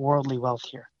talking about worldly wealth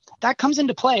here. That comes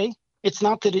into play. It's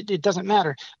not that it doesn't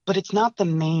matter, but it's not the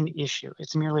main issue.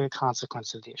 It's merely a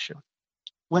consequence of the issue.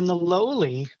 When the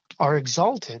lowly are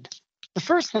exalted, the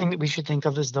first thing that we should think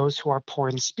of is those who are poor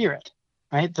in spirit,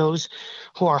 right? Those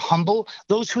who are humble,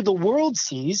 those who the world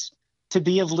sees to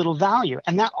be of little value.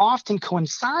 And that often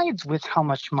coincides with how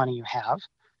much money you have,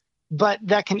 but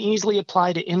that can easily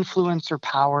apply to influence or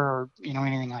power or,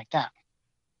 anything like that.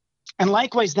 And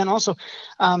likewise, then also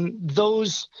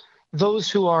those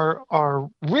who are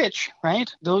rich,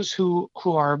 right? Those who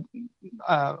are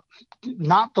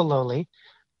not the lowly,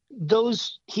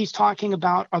 those he's talking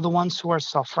about are the ones who are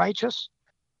self-righteous,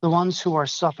 the ones who are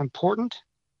self-important,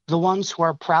 the ones who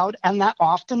are proud, and that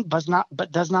often,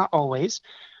 but does not always,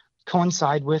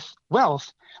 coincide with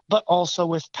wealth, but also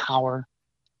with power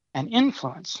and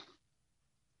influence.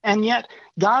 And yet,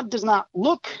 God does not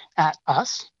look at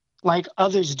us like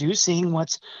others do, seeing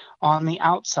what's on the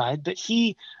outside, but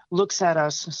he looks at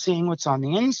us seeing what's on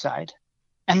the inside.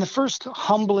 And the first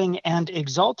humbling and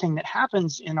exalting that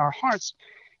happens in our hearts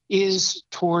is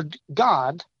toward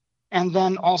God, and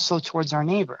then also towards our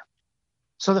neighbor.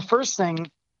 So the first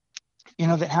thing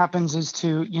that happens is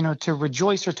to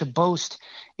rejoice or to boast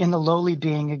in the lowly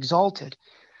being exalted.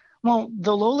 Well,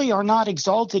 the lowly are not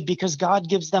exalted because God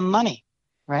gives them money,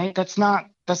 right? That's not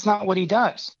what he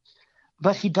does.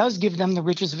 But he does give them the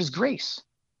riches of his grace.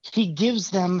 He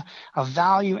gives them a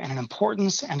value and an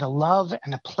importance and a love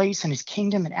and a place in his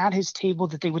kingdom and at his table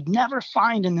that they would never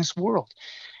find in this world.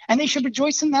 And they should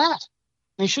rejoice in that.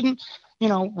 They shouldn't,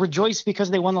 rejoice because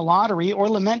they won the lottery or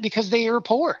lament because they are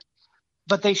poor.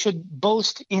 But they should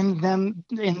boast in them,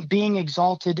 in being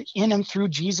exalted in and through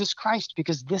Jesus Christ,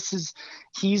 because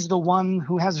he's the one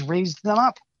who has raised them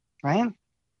up, right?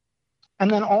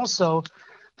 And then also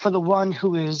for the one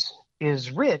who is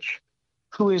rich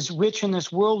in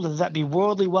this world, whether that be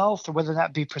worldly wealth or whether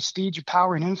that be prestige,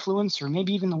 power, and influence, or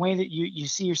maybe even the way that you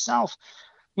see yourself,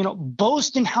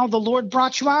 boast in how the Lord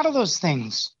brought you out of those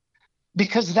things,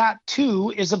 because that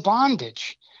too is a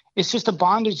bondage. It's just a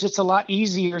bondage that's a lot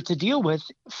easier to deal with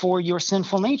for your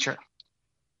sinful nature.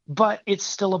 but it's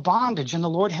still a bondage. And the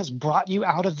Lord has brought you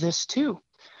out of this too.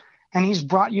 And he's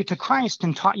brought you to Christ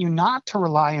and taught you not to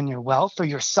rely on your wealth or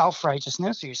your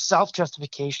self-righteousness or your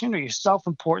self-justification or your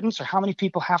self-importance or how many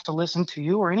people have to listen to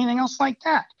you or anything else like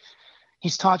that.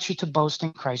 He's taught you to boast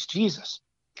in Christ Jesus.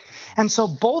 And so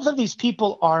both of these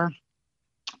people are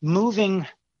moving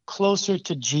closer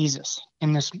to Jesus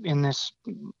in this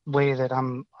way that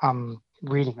I'm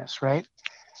reading this, right?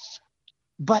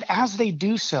 But as they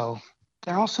do so,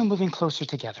 they're also moving closer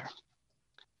together.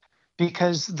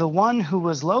 Because the one who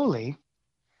was lowly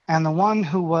and the one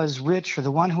who was rich or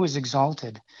the one who was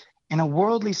exalted, in a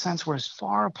worldly sense, were as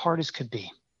far apart as could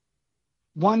be.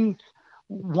 One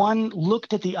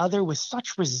looked at the other with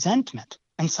such resentment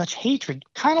and such hatred,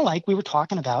 kind of like we were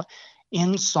talking about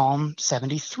in Psalm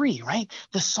 73, right?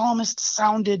 The psalmist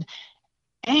sounded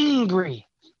angry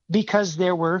because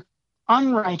there were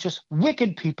unrighteous,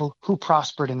 wicked people who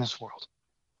prospered in this world.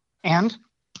 And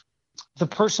the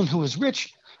person who was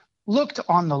rich looked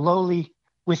on the lowly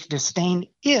with disdain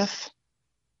if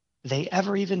they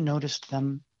ever even noticed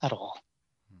them at all.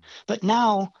 But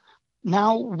now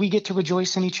we get to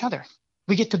rejoice in each other.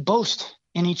 We get to boast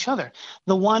in each other.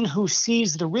 The one who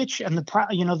sees the rich and the proud,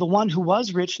 the one who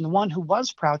was rich and the one who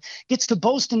was proud gets to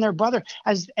boast in their brother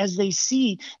as they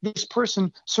see this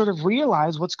person sort of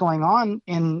realize what's going on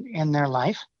in their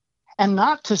life. And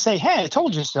not to say, hey, I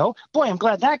told you so. Boy, I'm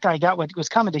glad that guy got what was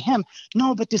coming to him.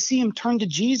 No, but to see him turn to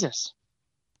Jesus.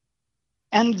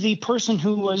 And the person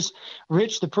who was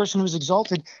rich, the person who was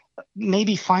exalted,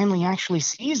 maybe finally actually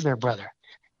sees their brother.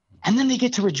 And then they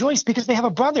get to rejoice because they have a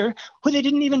brother who they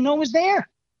didn't even know was there.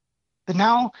 But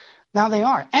now they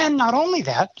are. And not only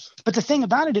that, but the thing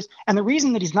about it is, and the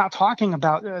reason that he's not talking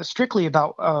about strictly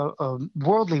about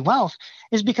worldly wealth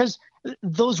is because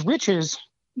those riches,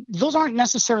 those aren't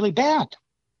necessarily bad.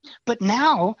 But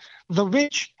now the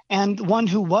rich and one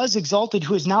who was exalted,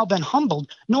 who has now been humbled,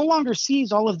 no longer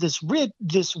sees all of this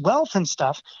wealth and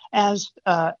stuff as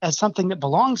something that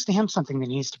belongs to him, something that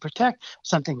he needs to protect,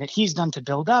 something that he's done to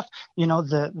build up,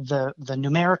 the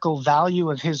numerical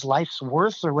value of his life's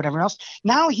worth or whatever else.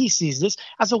 Now he sees this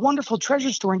as a wonderful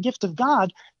treasure store and gift of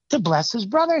God to bless his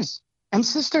brothers and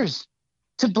sisters,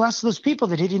 to bless those people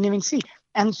that he didn't even see.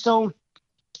 And so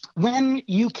when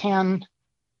you can,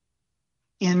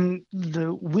 in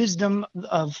the wisdom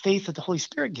of faith that the Holy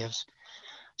Spirit gives,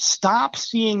 stop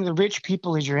seeing the rich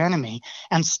people as your enemy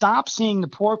and stop seeing the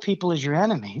poor people as your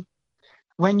enemy,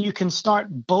 when you can start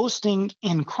boasting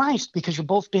in Christ because you're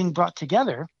both being brought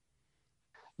together,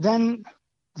 then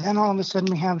all of a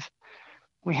sudden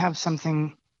we have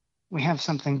something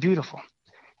beautiful,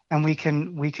 and we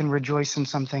can rejoice in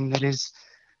something that is,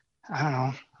 I don't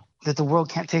know, that the world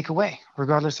can't take away,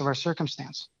 regardless of our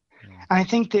circumstance. And I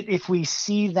think that if we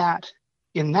see that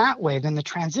in that way, then the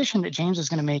transition that James is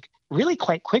going to make really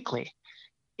quite quickly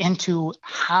into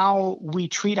how we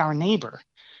treat our neighbor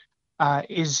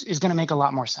is going to make a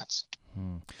lot more sense.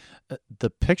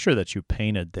 The picture that you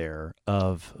painted there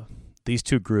of these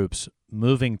two groups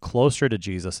moving closer to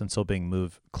Jesus and so being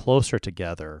moved closer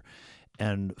together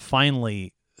and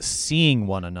finally seeing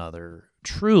one another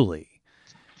truly.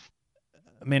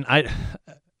 I mean, I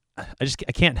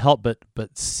can't help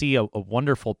but see a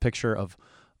wonderful picture of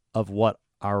what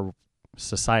our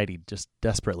society just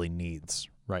desperately needs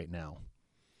right now.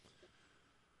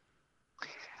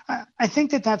 I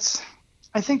think that's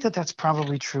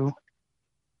probably true.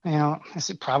 Is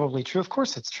it probably true? Of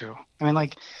course it's true. I mean,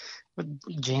 like,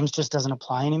 James just doesn't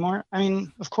apply anymore. I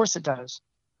mean, of course it does.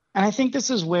 And I think this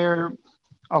is where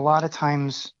a lot of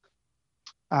times,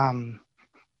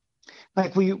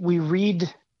 like we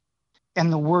read, and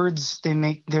the words they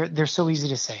make, they're so easy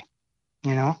to say,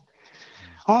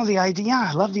 Oh, the idea, yeah,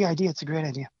 I love the idea. It's a great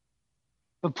idea.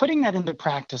 But putting that into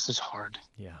practice is hard.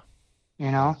 Yeah.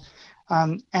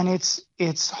 And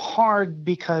it's hard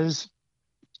because,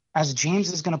 as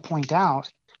James is going to point out,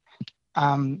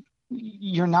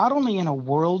 you're not only in a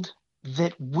world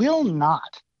that will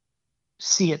not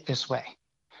see it this way,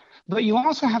 but you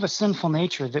also have a sinful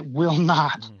nature that will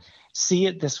not see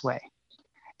it this way.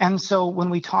 And so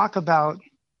when we talk about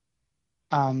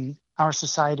our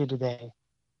society today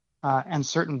and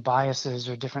certain biases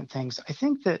or different things, I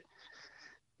think that,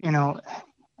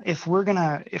 if we're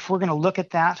gonna look at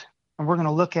that, and we're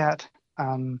gonna look at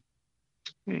our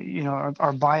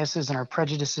biases and our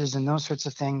prejudices and those sorts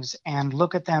of things, and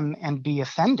look at them and be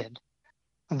offended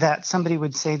that somebody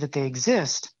would say that they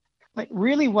exist, like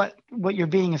really what you're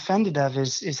being offended of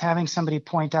is having somebody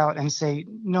point out and say,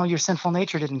 no, your sinful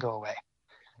nature didn't go away.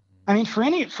 I mean,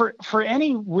 for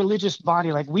any religious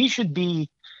body, like, we should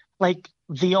be like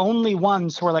the only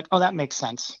ones who are like, oh, that makes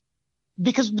sense.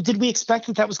 because did we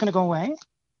expect that was going to go away?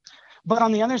 But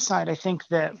on the other side, I think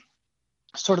that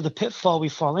sort of the pitfall we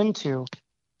fall into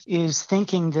is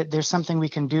thinking that there's something we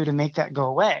can do to make that go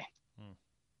away.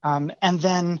 And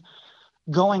then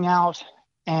going out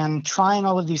and trying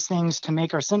all of these things to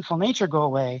make our sinful nature go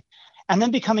away, and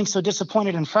then becoming so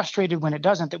disappointed and frustrated when it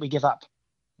doesn't that we give up.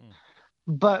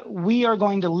 But we are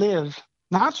going to live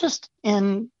not just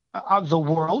in the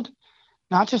world,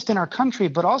 not just in our country,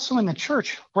 but also in the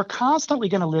church. We're constantly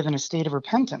going to live in a state of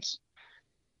repentance.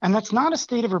 And that's not a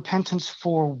state of repentance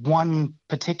for one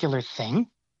particular thing,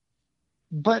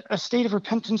 but a state of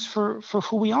repentance for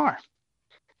who we are.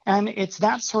 And it's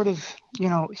that sort of,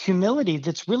 humility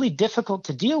that's really difficult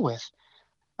to deal with.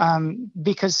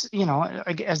 Because,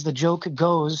 as the joke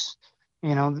goes,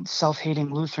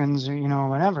 self-hating Lutherans or,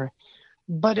 whatever.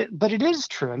 But it is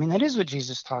true. I mean, that is what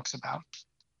Jesus talks about.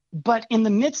 But in the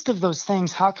midst of those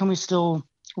things, how can we still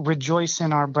rejoice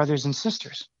in our brothers and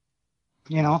sisters?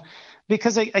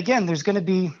 Because again, there's going to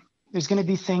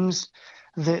be things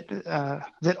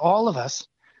that all of us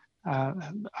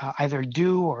either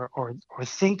do or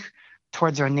think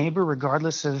towards our neighbor,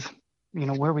 regardless of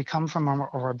where we come from or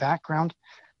our background,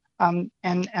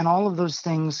 and all of those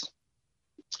things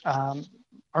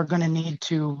are going to need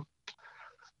to.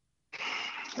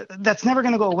 That's never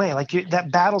going to go away. That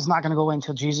battle's not going to go away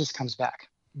until Jesus comes back.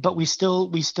 But we still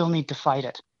need to fight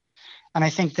it, and I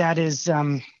think that is.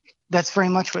 That's very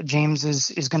much what James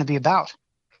is going to be about.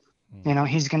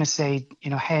 He's going to say,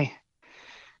 hey,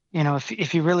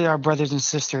 if you really are brothers and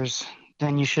sisters,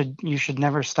 then you should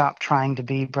never stop trying to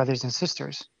be brothers and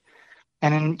sisters.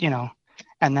 And then,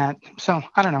 and that. So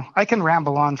I don't know. I can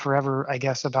ramble on forever, I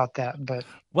guess, about that. But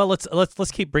well,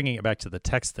 let's keep bringing it back to the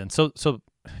text then. So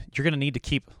you're going to need to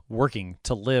keep working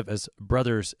to live as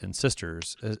brothers and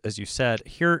sisters, as you said.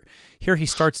 Here he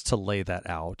starts to lay that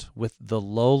out with the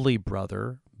lowly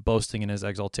brother boasting in his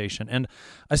exaltation. And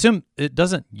I assume it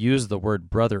doesn't use the word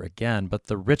brother again, but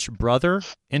the rich brother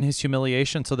in his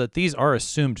humiliation, so that these are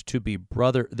assumed to be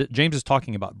brother. That James is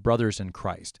talking about brothers in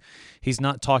Christ. He's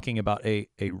not talking about a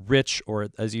rich, or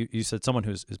as you said, someone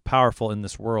who's powerful in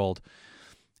this world.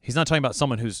 He's not talking about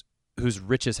someone whose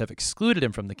riches have excluded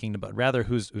him from the kingdom, but rather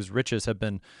whose riches have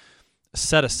been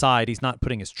set aside. He's not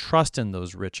putting his trust in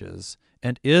those riches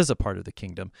and is a part of the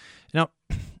kingdom. Now,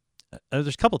 there's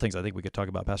a couple of things I think we could talk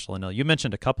about, Pastor Linnell. You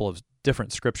mentioned a couple of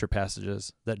different scripture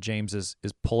passages that James is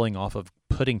pulling off of,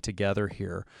 putting together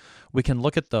here. We can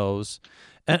look at those.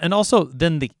 And also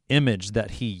then the image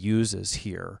that he uses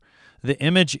here. The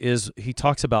image is, he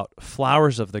talks about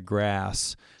flowers of the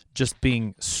grass just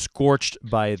being scorched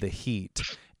by the heat.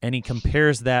 And he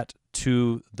compares that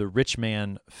to the rich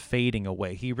man fading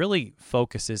away. He really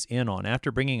focuses in on,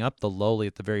 after bringing up the lowly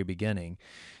at the very beginning,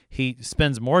 he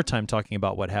spends more time talking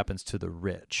about what happens to the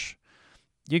rich.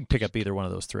 You can pick up either one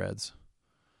of those threads.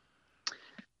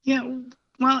 Yeah,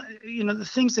 well, the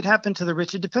things that happen to the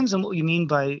rich, it depends on what you mean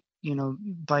by,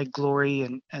 by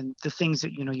glory and the things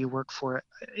that, you work for.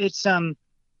 It's sort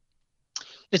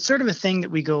of a thing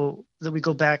that we go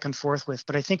back and forth with,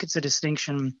 but I think it's a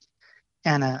distinction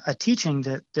and a teaching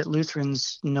that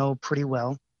Lutherans know pretty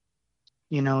well.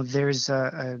 There's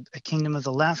a kingdom of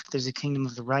the left, there's a kingdom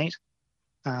of the right.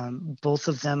 Both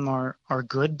of them are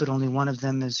good, but only one of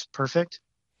them is perfect.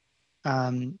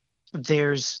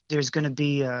 There's going to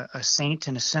be a saint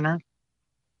and a sinner.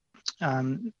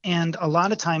 And a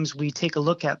lot of times we take a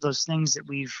look at those things that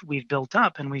we've built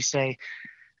up and we say,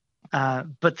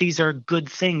 but these are good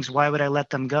things. Why would I let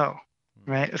them go?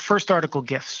 Right? First article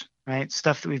gifts, right?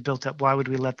 Stuff that we've built up. Why would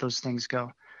we let those things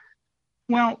go?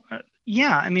 Well,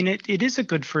 yeah, I mean, it is a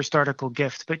good first article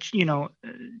gift, but you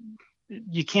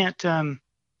can't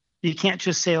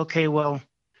just say, okay, well,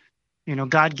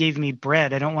 God gave me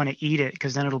bread. I don't want to eat it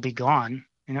because then it'll be gone.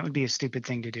 And that would be a stupid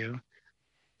thing to do.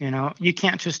 You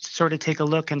can't just sort of take a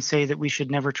look and say that we should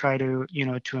never try to,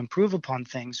 to improve upon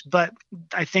things. But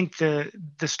I think the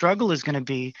struggle is going to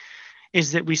be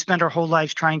is that we spend our whole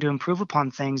lives trying to improve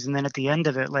upon things. And then at the end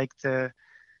of it, like the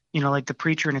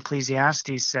preacher in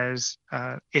Ecclesiastes says,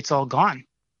 it's all gone.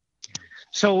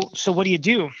 So what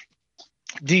do?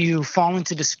 Do you fall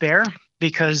into despair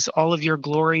because all of your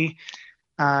glory,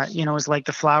 is like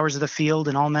the flowers of the field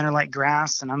and all men are like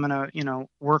grass, and I'm going to,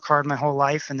 work hard my whole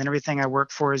life, and then everything I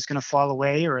work for is going to fall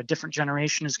away, or a different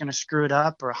generation is going to screw it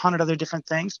up, or 100 other different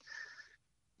things?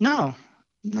 No,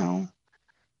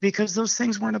 because those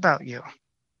things weren't about you.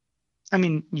 I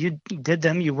mean, you did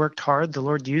them, you worked hard, the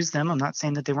Lord used them. I'm not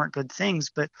saying that they weren't good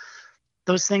things, but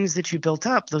those things that you built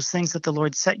up, those things that the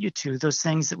Lord set you to, those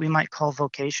things that we might call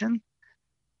vocation,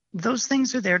 those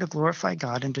things are there to glorify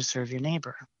God and to serve your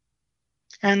neighbor.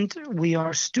 And we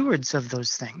are stewards of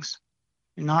those things,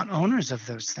 not owners of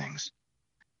those things.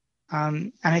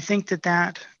 And I think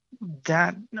that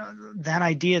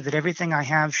idea that everything I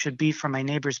have should be for my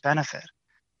neighbor's benefit,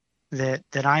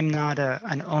 that I'm not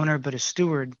an owner but a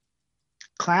steward,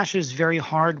 clashes very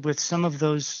hard with some of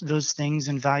those things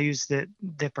and values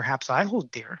that perhaps I hold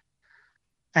dear.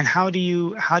 And how do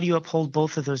you uphold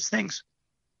both of those things?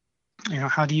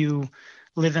 How do you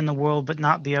live in the world but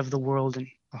not be of the world, and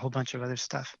a whole bunch of other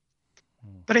stuff?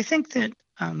 But I think that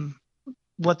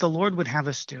what the Lord would have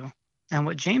us do, and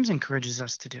what James encourages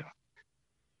us to do,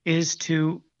 is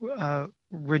to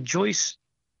rejoice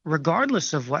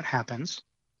regardless of what happens,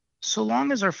 so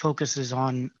long as our focus is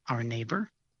on our neighbor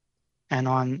and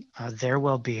on their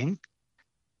well-being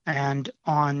and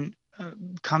on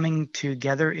coming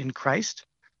together in Christ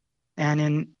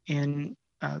and in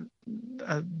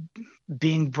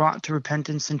being brought to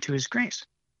repentance and to his grace.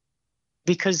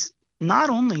 Because not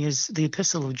only is the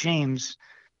Epistle of James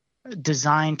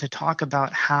designed to talk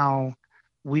about how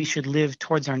we should live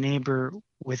towards our neighbor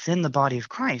within the body of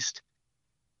Christ,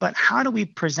 but how do we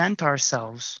present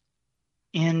ourselves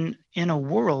in a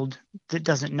world that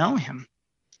doesn't know him?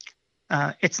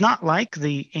 It's not like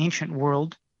the ancient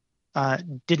world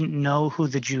didn't know who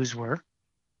the Jews were,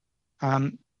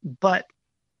 but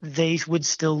they would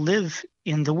still live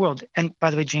in the world. And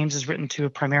by the way, James is written to a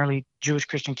primarily Jewish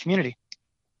Christian community.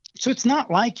 So it's not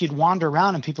like you'd wander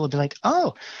around and people would be like,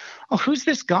 oh, who's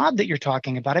this God that you're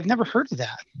talking about? I've never heard of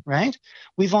that, right?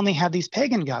 We've only had these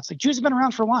pagan gods. Like, Jews have been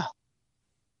around for a while.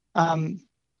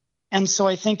 And so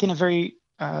I think in a very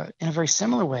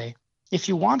similar way, if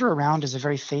you wander around as a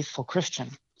very faithful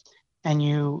Christian and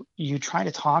you try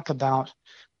to talk about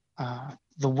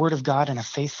the Word of God in a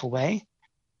faithful way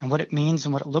and what it means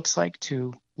and what it looks like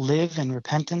to live in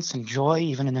repentance and joy,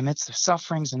 even in the midst of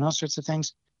sufferings and those sorts of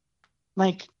things,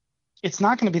 like, it's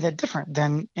not going to be that different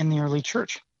than in the early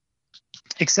church,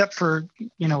 except for,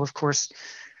 of course,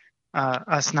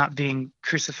 us not being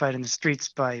crucified in the streets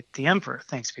by the emperor,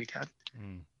 thanks be to God.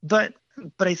 But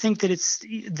I think that it's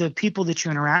the people that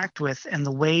you interact with and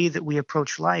the way that we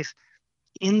approach life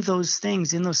in those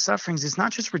things, in those sufferings, is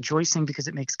not just rejoicing because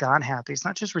it makes God happy. It's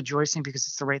not just rejoicing because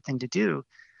it's the right thing to do,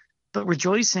 but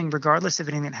rejoicing regardless of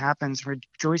anything that happens,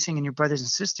 rejoicing in your brothers and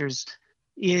sisters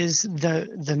is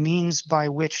the means by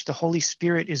which the Holy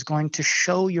Spirit is going to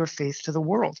show your faith to the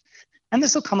world. And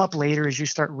this will come up later as you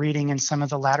start reading in some of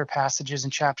the latter passages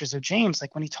and chapters of James,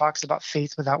 like when he talks about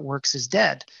faith without works is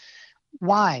dead.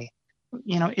 Why?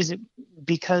 Is it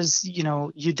because, you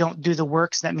don't do the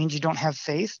works, that means you don't have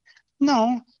faith?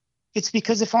 No, it's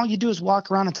because if all you do is walk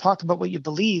around and talk about what you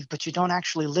believe, but you don't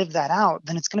actually live that out,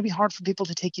 then it's going to be hard for people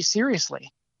to take you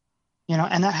seriously.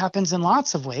 And that happens in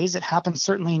lots of ways. It happens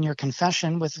certainly in your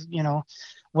confession with,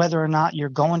 whether or not you're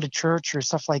going to church or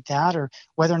stuff like that, or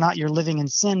whether or not you're living in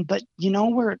sin. But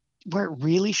where it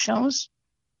really shows?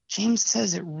 James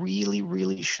says it really,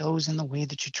 really shows in the way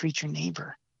that you treat your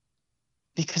neighbor.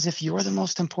 Because if you're the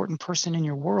most important person in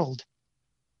your world,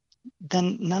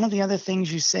 then none of the other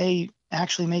things you say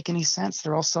actually make any sense.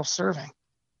 They're all self-serving.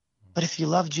 But if you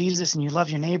love Jesus and you love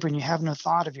your neighbor and you have no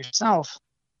thought of yourself,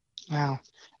 well,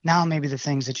 now maybe the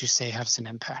things that you say have some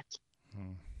impact.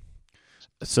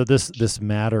 So this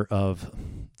matter of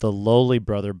the lowly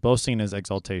brother boasting in his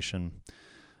exaltation,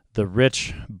 the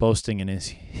rich boasting in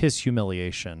his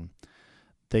humiliation,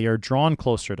 they are drawn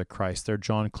closer to Christ. They're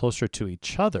drawn closer to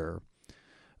each other.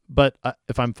 But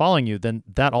if I'm following you, then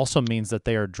that also means that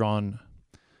they are drawn,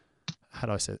 how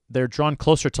do I say it? They're drawn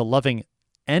closer to loving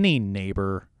any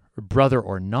neighbor, brother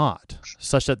or not,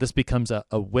 such that this becomes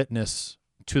a witness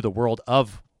to the world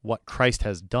of what Christ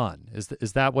has done.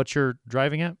 Is that what you're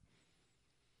driving at?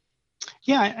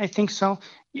 Yeah, I think so.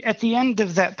 At the end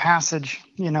of that passage,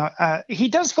 he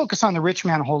does focus on the rich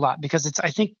man a whole lot because it's,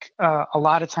 I think, a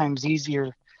lot of times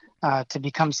easier to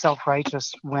become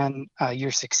self-righteous when you're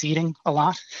succeeding a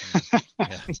lot,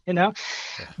 Yeah.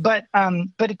 But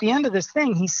at the end of this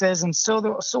thing, he says, and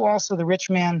so also the rich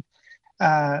man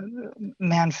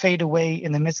fade away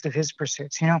in the midst of his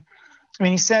pursuits.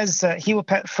 He says, he will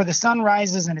for the sun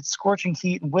rises in its scorching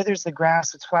heat and withers the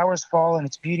grass, its flowers fall and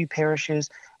its beauty perishes,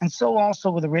 and so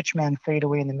also will the rich man fade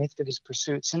away in the midst of his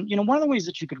pursuits. And one of the ways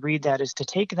that you could read that is to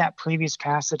take that previous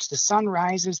passage, the sun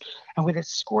rises and with its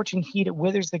scorching heat it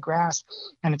withers the grass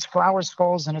and its flowers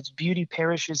falls and its beauty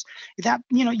perishes. That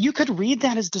you could read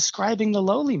that as describing the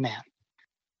lowly man.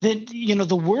 That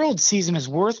the world sees him as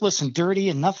worthless and dirty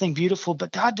and nothing beautiful,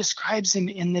 but God describes him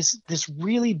in this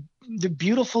really the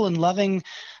beautiful and loving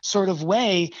sort of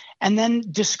way, and then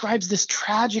describes this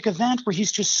tragic event where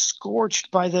he's just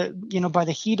scorched by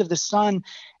the heat of the sun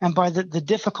and by the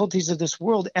difficulties of this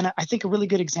world. And I think a really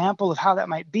good example of how that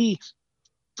might be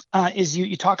is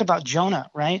you talk about Jonah,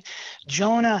 right?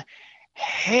 Jonah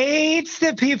hates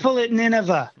the people at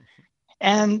Nineveh.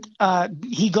 And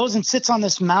he goes and sits on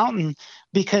this mountain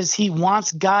because he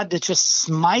wants God to just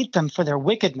smite them for their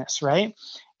wickedness, right?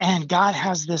 And God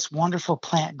has this wonderful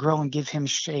plant grow and give him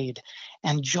shade.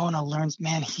 And Jonah learns,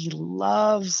 man, he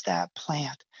loves that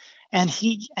plant. And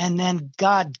then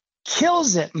God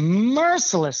kills it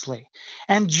mercilessly.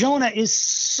 And Jonah is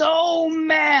so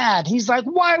mad. He's like,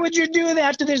 why would you do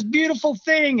that to this beautiful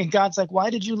thing? And God's like,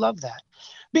 why did you love that?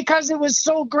 Because it was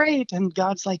so great. And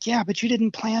God's like, yeah, but you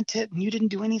didn't plant it and you didn't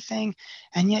do anything,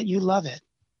 and yet you love it.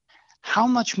 How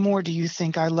much more do you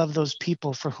think I love those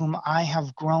people for whom I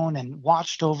have grown and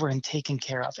watched over and taken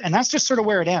care of? And that's just sort of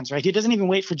where it ends, right? He doesn't even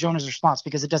wait for Jonah's response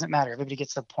because it doesn't matter. Everybody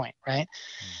gets the point, right?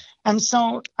 And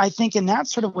so I think in that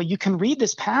sort of way, you can read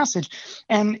this passage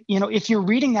and, if you're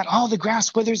reading that, the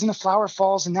grass withers and the flower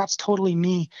falls, and that's totally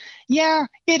me. Yeah,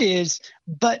 it is.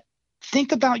 But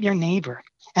think about your neighbor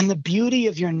and the beauty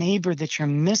of your neighbor that you're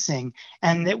missing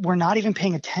and that we're not even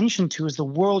paying attention to as the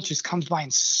world just comes by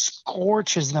and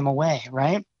scorches them away,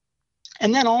 right?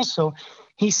 And then also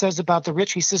he says about the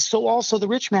rich, he says, so also the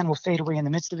rich man will fade away in the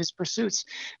midst of his pursuits.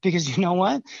 Because you know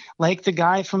what? Like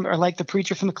the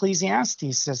preacher from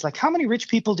Ecclesiastes says, like, how many rich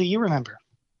people do you remember?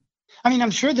 I mean,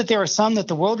 I'm sure that there are some that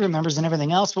the world remembers and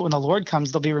everything else, but when the Lord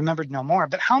comes, they'll be remembered no more.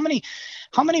 But how many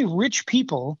rich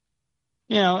people,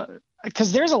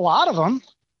 because there's a lot of them,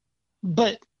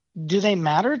 but do they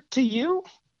matter to you?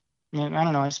 I mean, I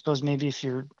don't know. I suppose maybe if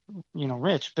you're,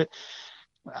 rich, but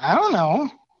I don't know.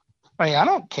 Like, I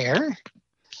don't care.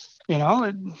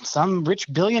 Some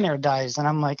rich billionaire dies and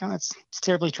I'm like, it's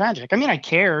terribly tragic. I mean, I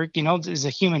care, as a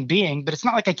human being, but it's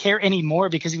not like I care anymore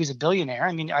because he was a billionaire.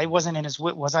 I mean, I wasn't in his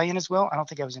will. Was I in his will? I don't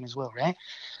think I was in his will, right?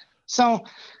 So,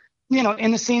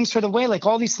 in the same sort of way, like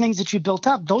all these things that you built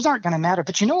up, those aren't going to matter.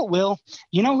 But you know what will?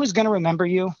 You know who's going to remember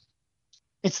you?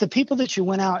 It's the people that you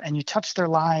went out and you touched their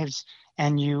lives,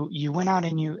 and you went out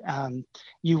and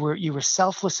you were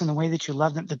selfless in the way that you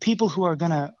loved them. The people who are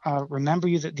going to remember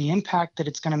you, that the impact that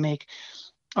it's going to make,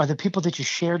 are the people that you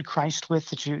shared Christ with,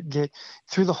 that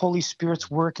through the Holy Spirit's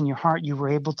work in your heart, you were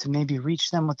able to maybe reach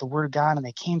them with the word of God, and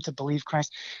they came to believe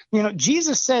Christ.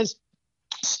 Jesus says,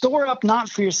 store up not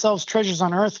for yourselves treasures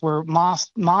on earth where moth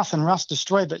and rust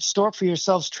destroy, but store up for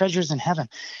yourselves treasures in heaven.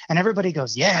 And everybody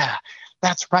goes, yeah,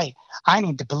 that's right. I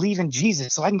need to believe in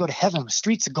Jesus so I can go to heaven with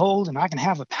streets of gold, and I can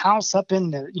have a house up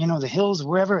in the hills,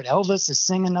 wherever Elvis is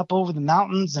singing up over the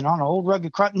mountains and on an old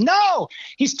rugged cross. No,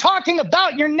 he's talking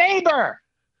about your neighbor.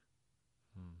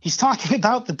 He's talking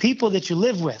about the people that you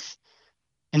live with.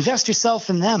 Invest yourself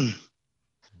in them.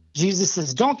 Jesus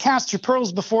says, don't cast your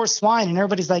pearls before swine. And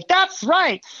everybody's like, that's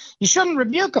right. You shouldn't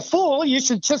rebuke a fool. You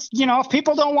should just, if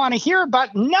people don't want to hear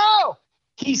about, no.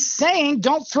 He's saying,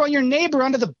 don't throw your neighbor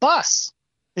under the bus.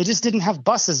 They just didn't have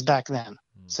buses back then.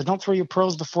 So don't throw your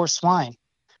pearls before swine.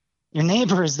 Your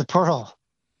neighbor is the pearl.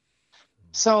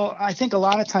 So I think a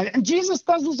lot of times, and Jesus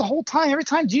does this the whole time. Every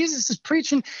time Jesus is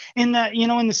preaching in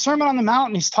the Sermon on the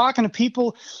Mount, he's talking to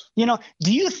people, do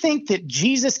you think that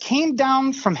Jesus came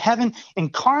down from heaven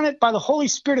incarnate by the Holy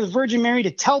Spirit of the Virgin Mary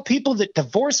to tell people that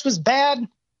divorce was bad?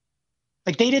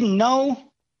 Like they didn't know?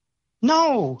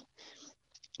 No.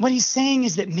 What he's saying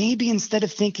is that maybe instead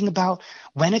of thinking about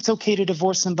when it's okay to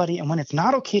divorce somebody and when it's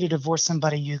not okay to divorce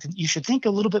somebody, you should think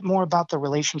a little bit more about the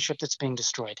relationship that's being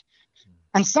destroyed.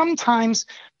 And sometimes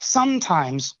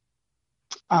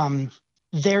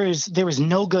there is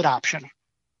no good option.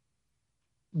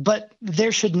 But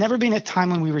there should never be a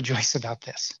time when we rejoice about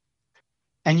this.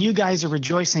 And you guys are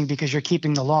rejoicing because you're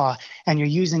keeping the law and you're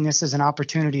using this as an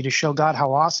opportunity to show God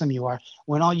how awesome you are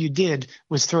when all you did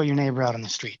was throw your neighbor out on the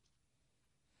street.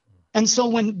 And so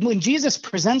when Jesus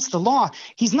presents the law,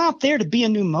 he's not there to be a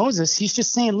new Moses. He's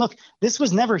just saying, look, this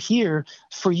was never here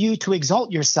for you to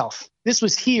exalt yourself. This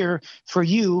was here for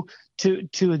you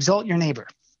to exalt your neighbor.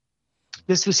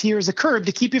 This was here as a curb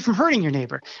to keep you from hurting your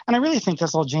neighbor. And I really think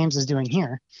that's all James is doing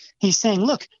here. He's saying,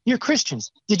 look, you're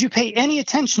Christians. Did you pay any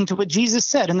attention to what Jesus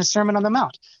said in the Sermon on the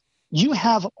Mount? You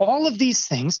have all of these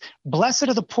things. Blessed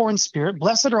are the poor in spirit.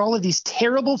 Blessed are all of these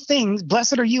terrible things.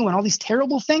 Blessed are you when all these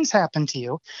terrible things happen to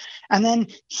you. And then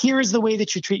here is the way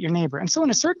that you treat your neighbor. And so in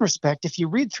a certain respect, if you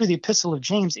read through the Epistle of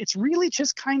James, it's really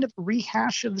just kind of a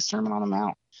rehash of the Sermon on the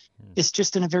Mount. It's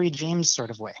just in a very James sort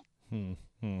of way.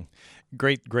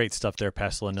 Great stuff there,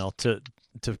 Pastor Linnell, to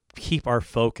keep our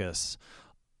focus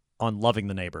loving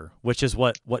the neighbor, which is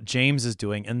what James is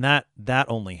doing. And that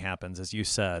only happens, as you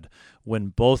said, when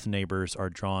both neighbors are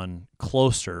drawn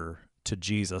closer to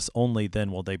Jesus. Only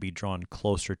then will they be drawn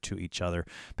closer to each other.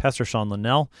 Pastor Sean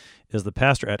Linnell is the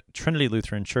pastor at Trinity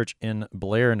Lutheran Church in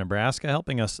Blair, Nebraska,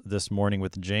 helping us this morning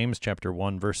with James chapter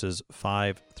 1, verses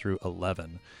 5 through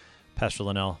 11. Pastor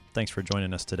Linnell, thanks for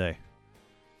joining us today.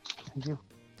 Thank you.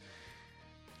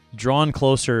 Drawn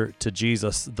closer to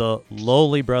Jesus, the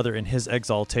lowly brother in his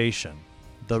exaltation,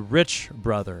 the rich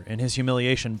brother in his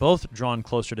humiliation, both drawn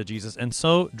closer to Jesus, and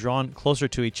so drawn closer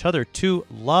to each other to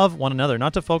love one another,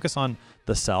 not to focus on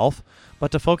the self,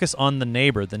 but to focus on the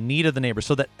neighbor, the need of the neighbor,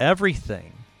 so that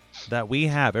everything that we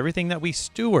have, everything that we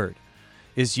steward,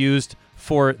 is used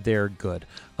for their good.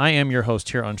 I am your host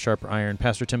here on Sharper Iron,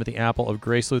 Pastor Timothy Apple of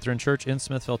Grace Lutheran Church in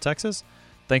Smithville, Texas.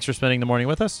 Thanks for spending the morning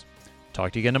with us.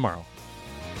 Talk to you again tomorrow.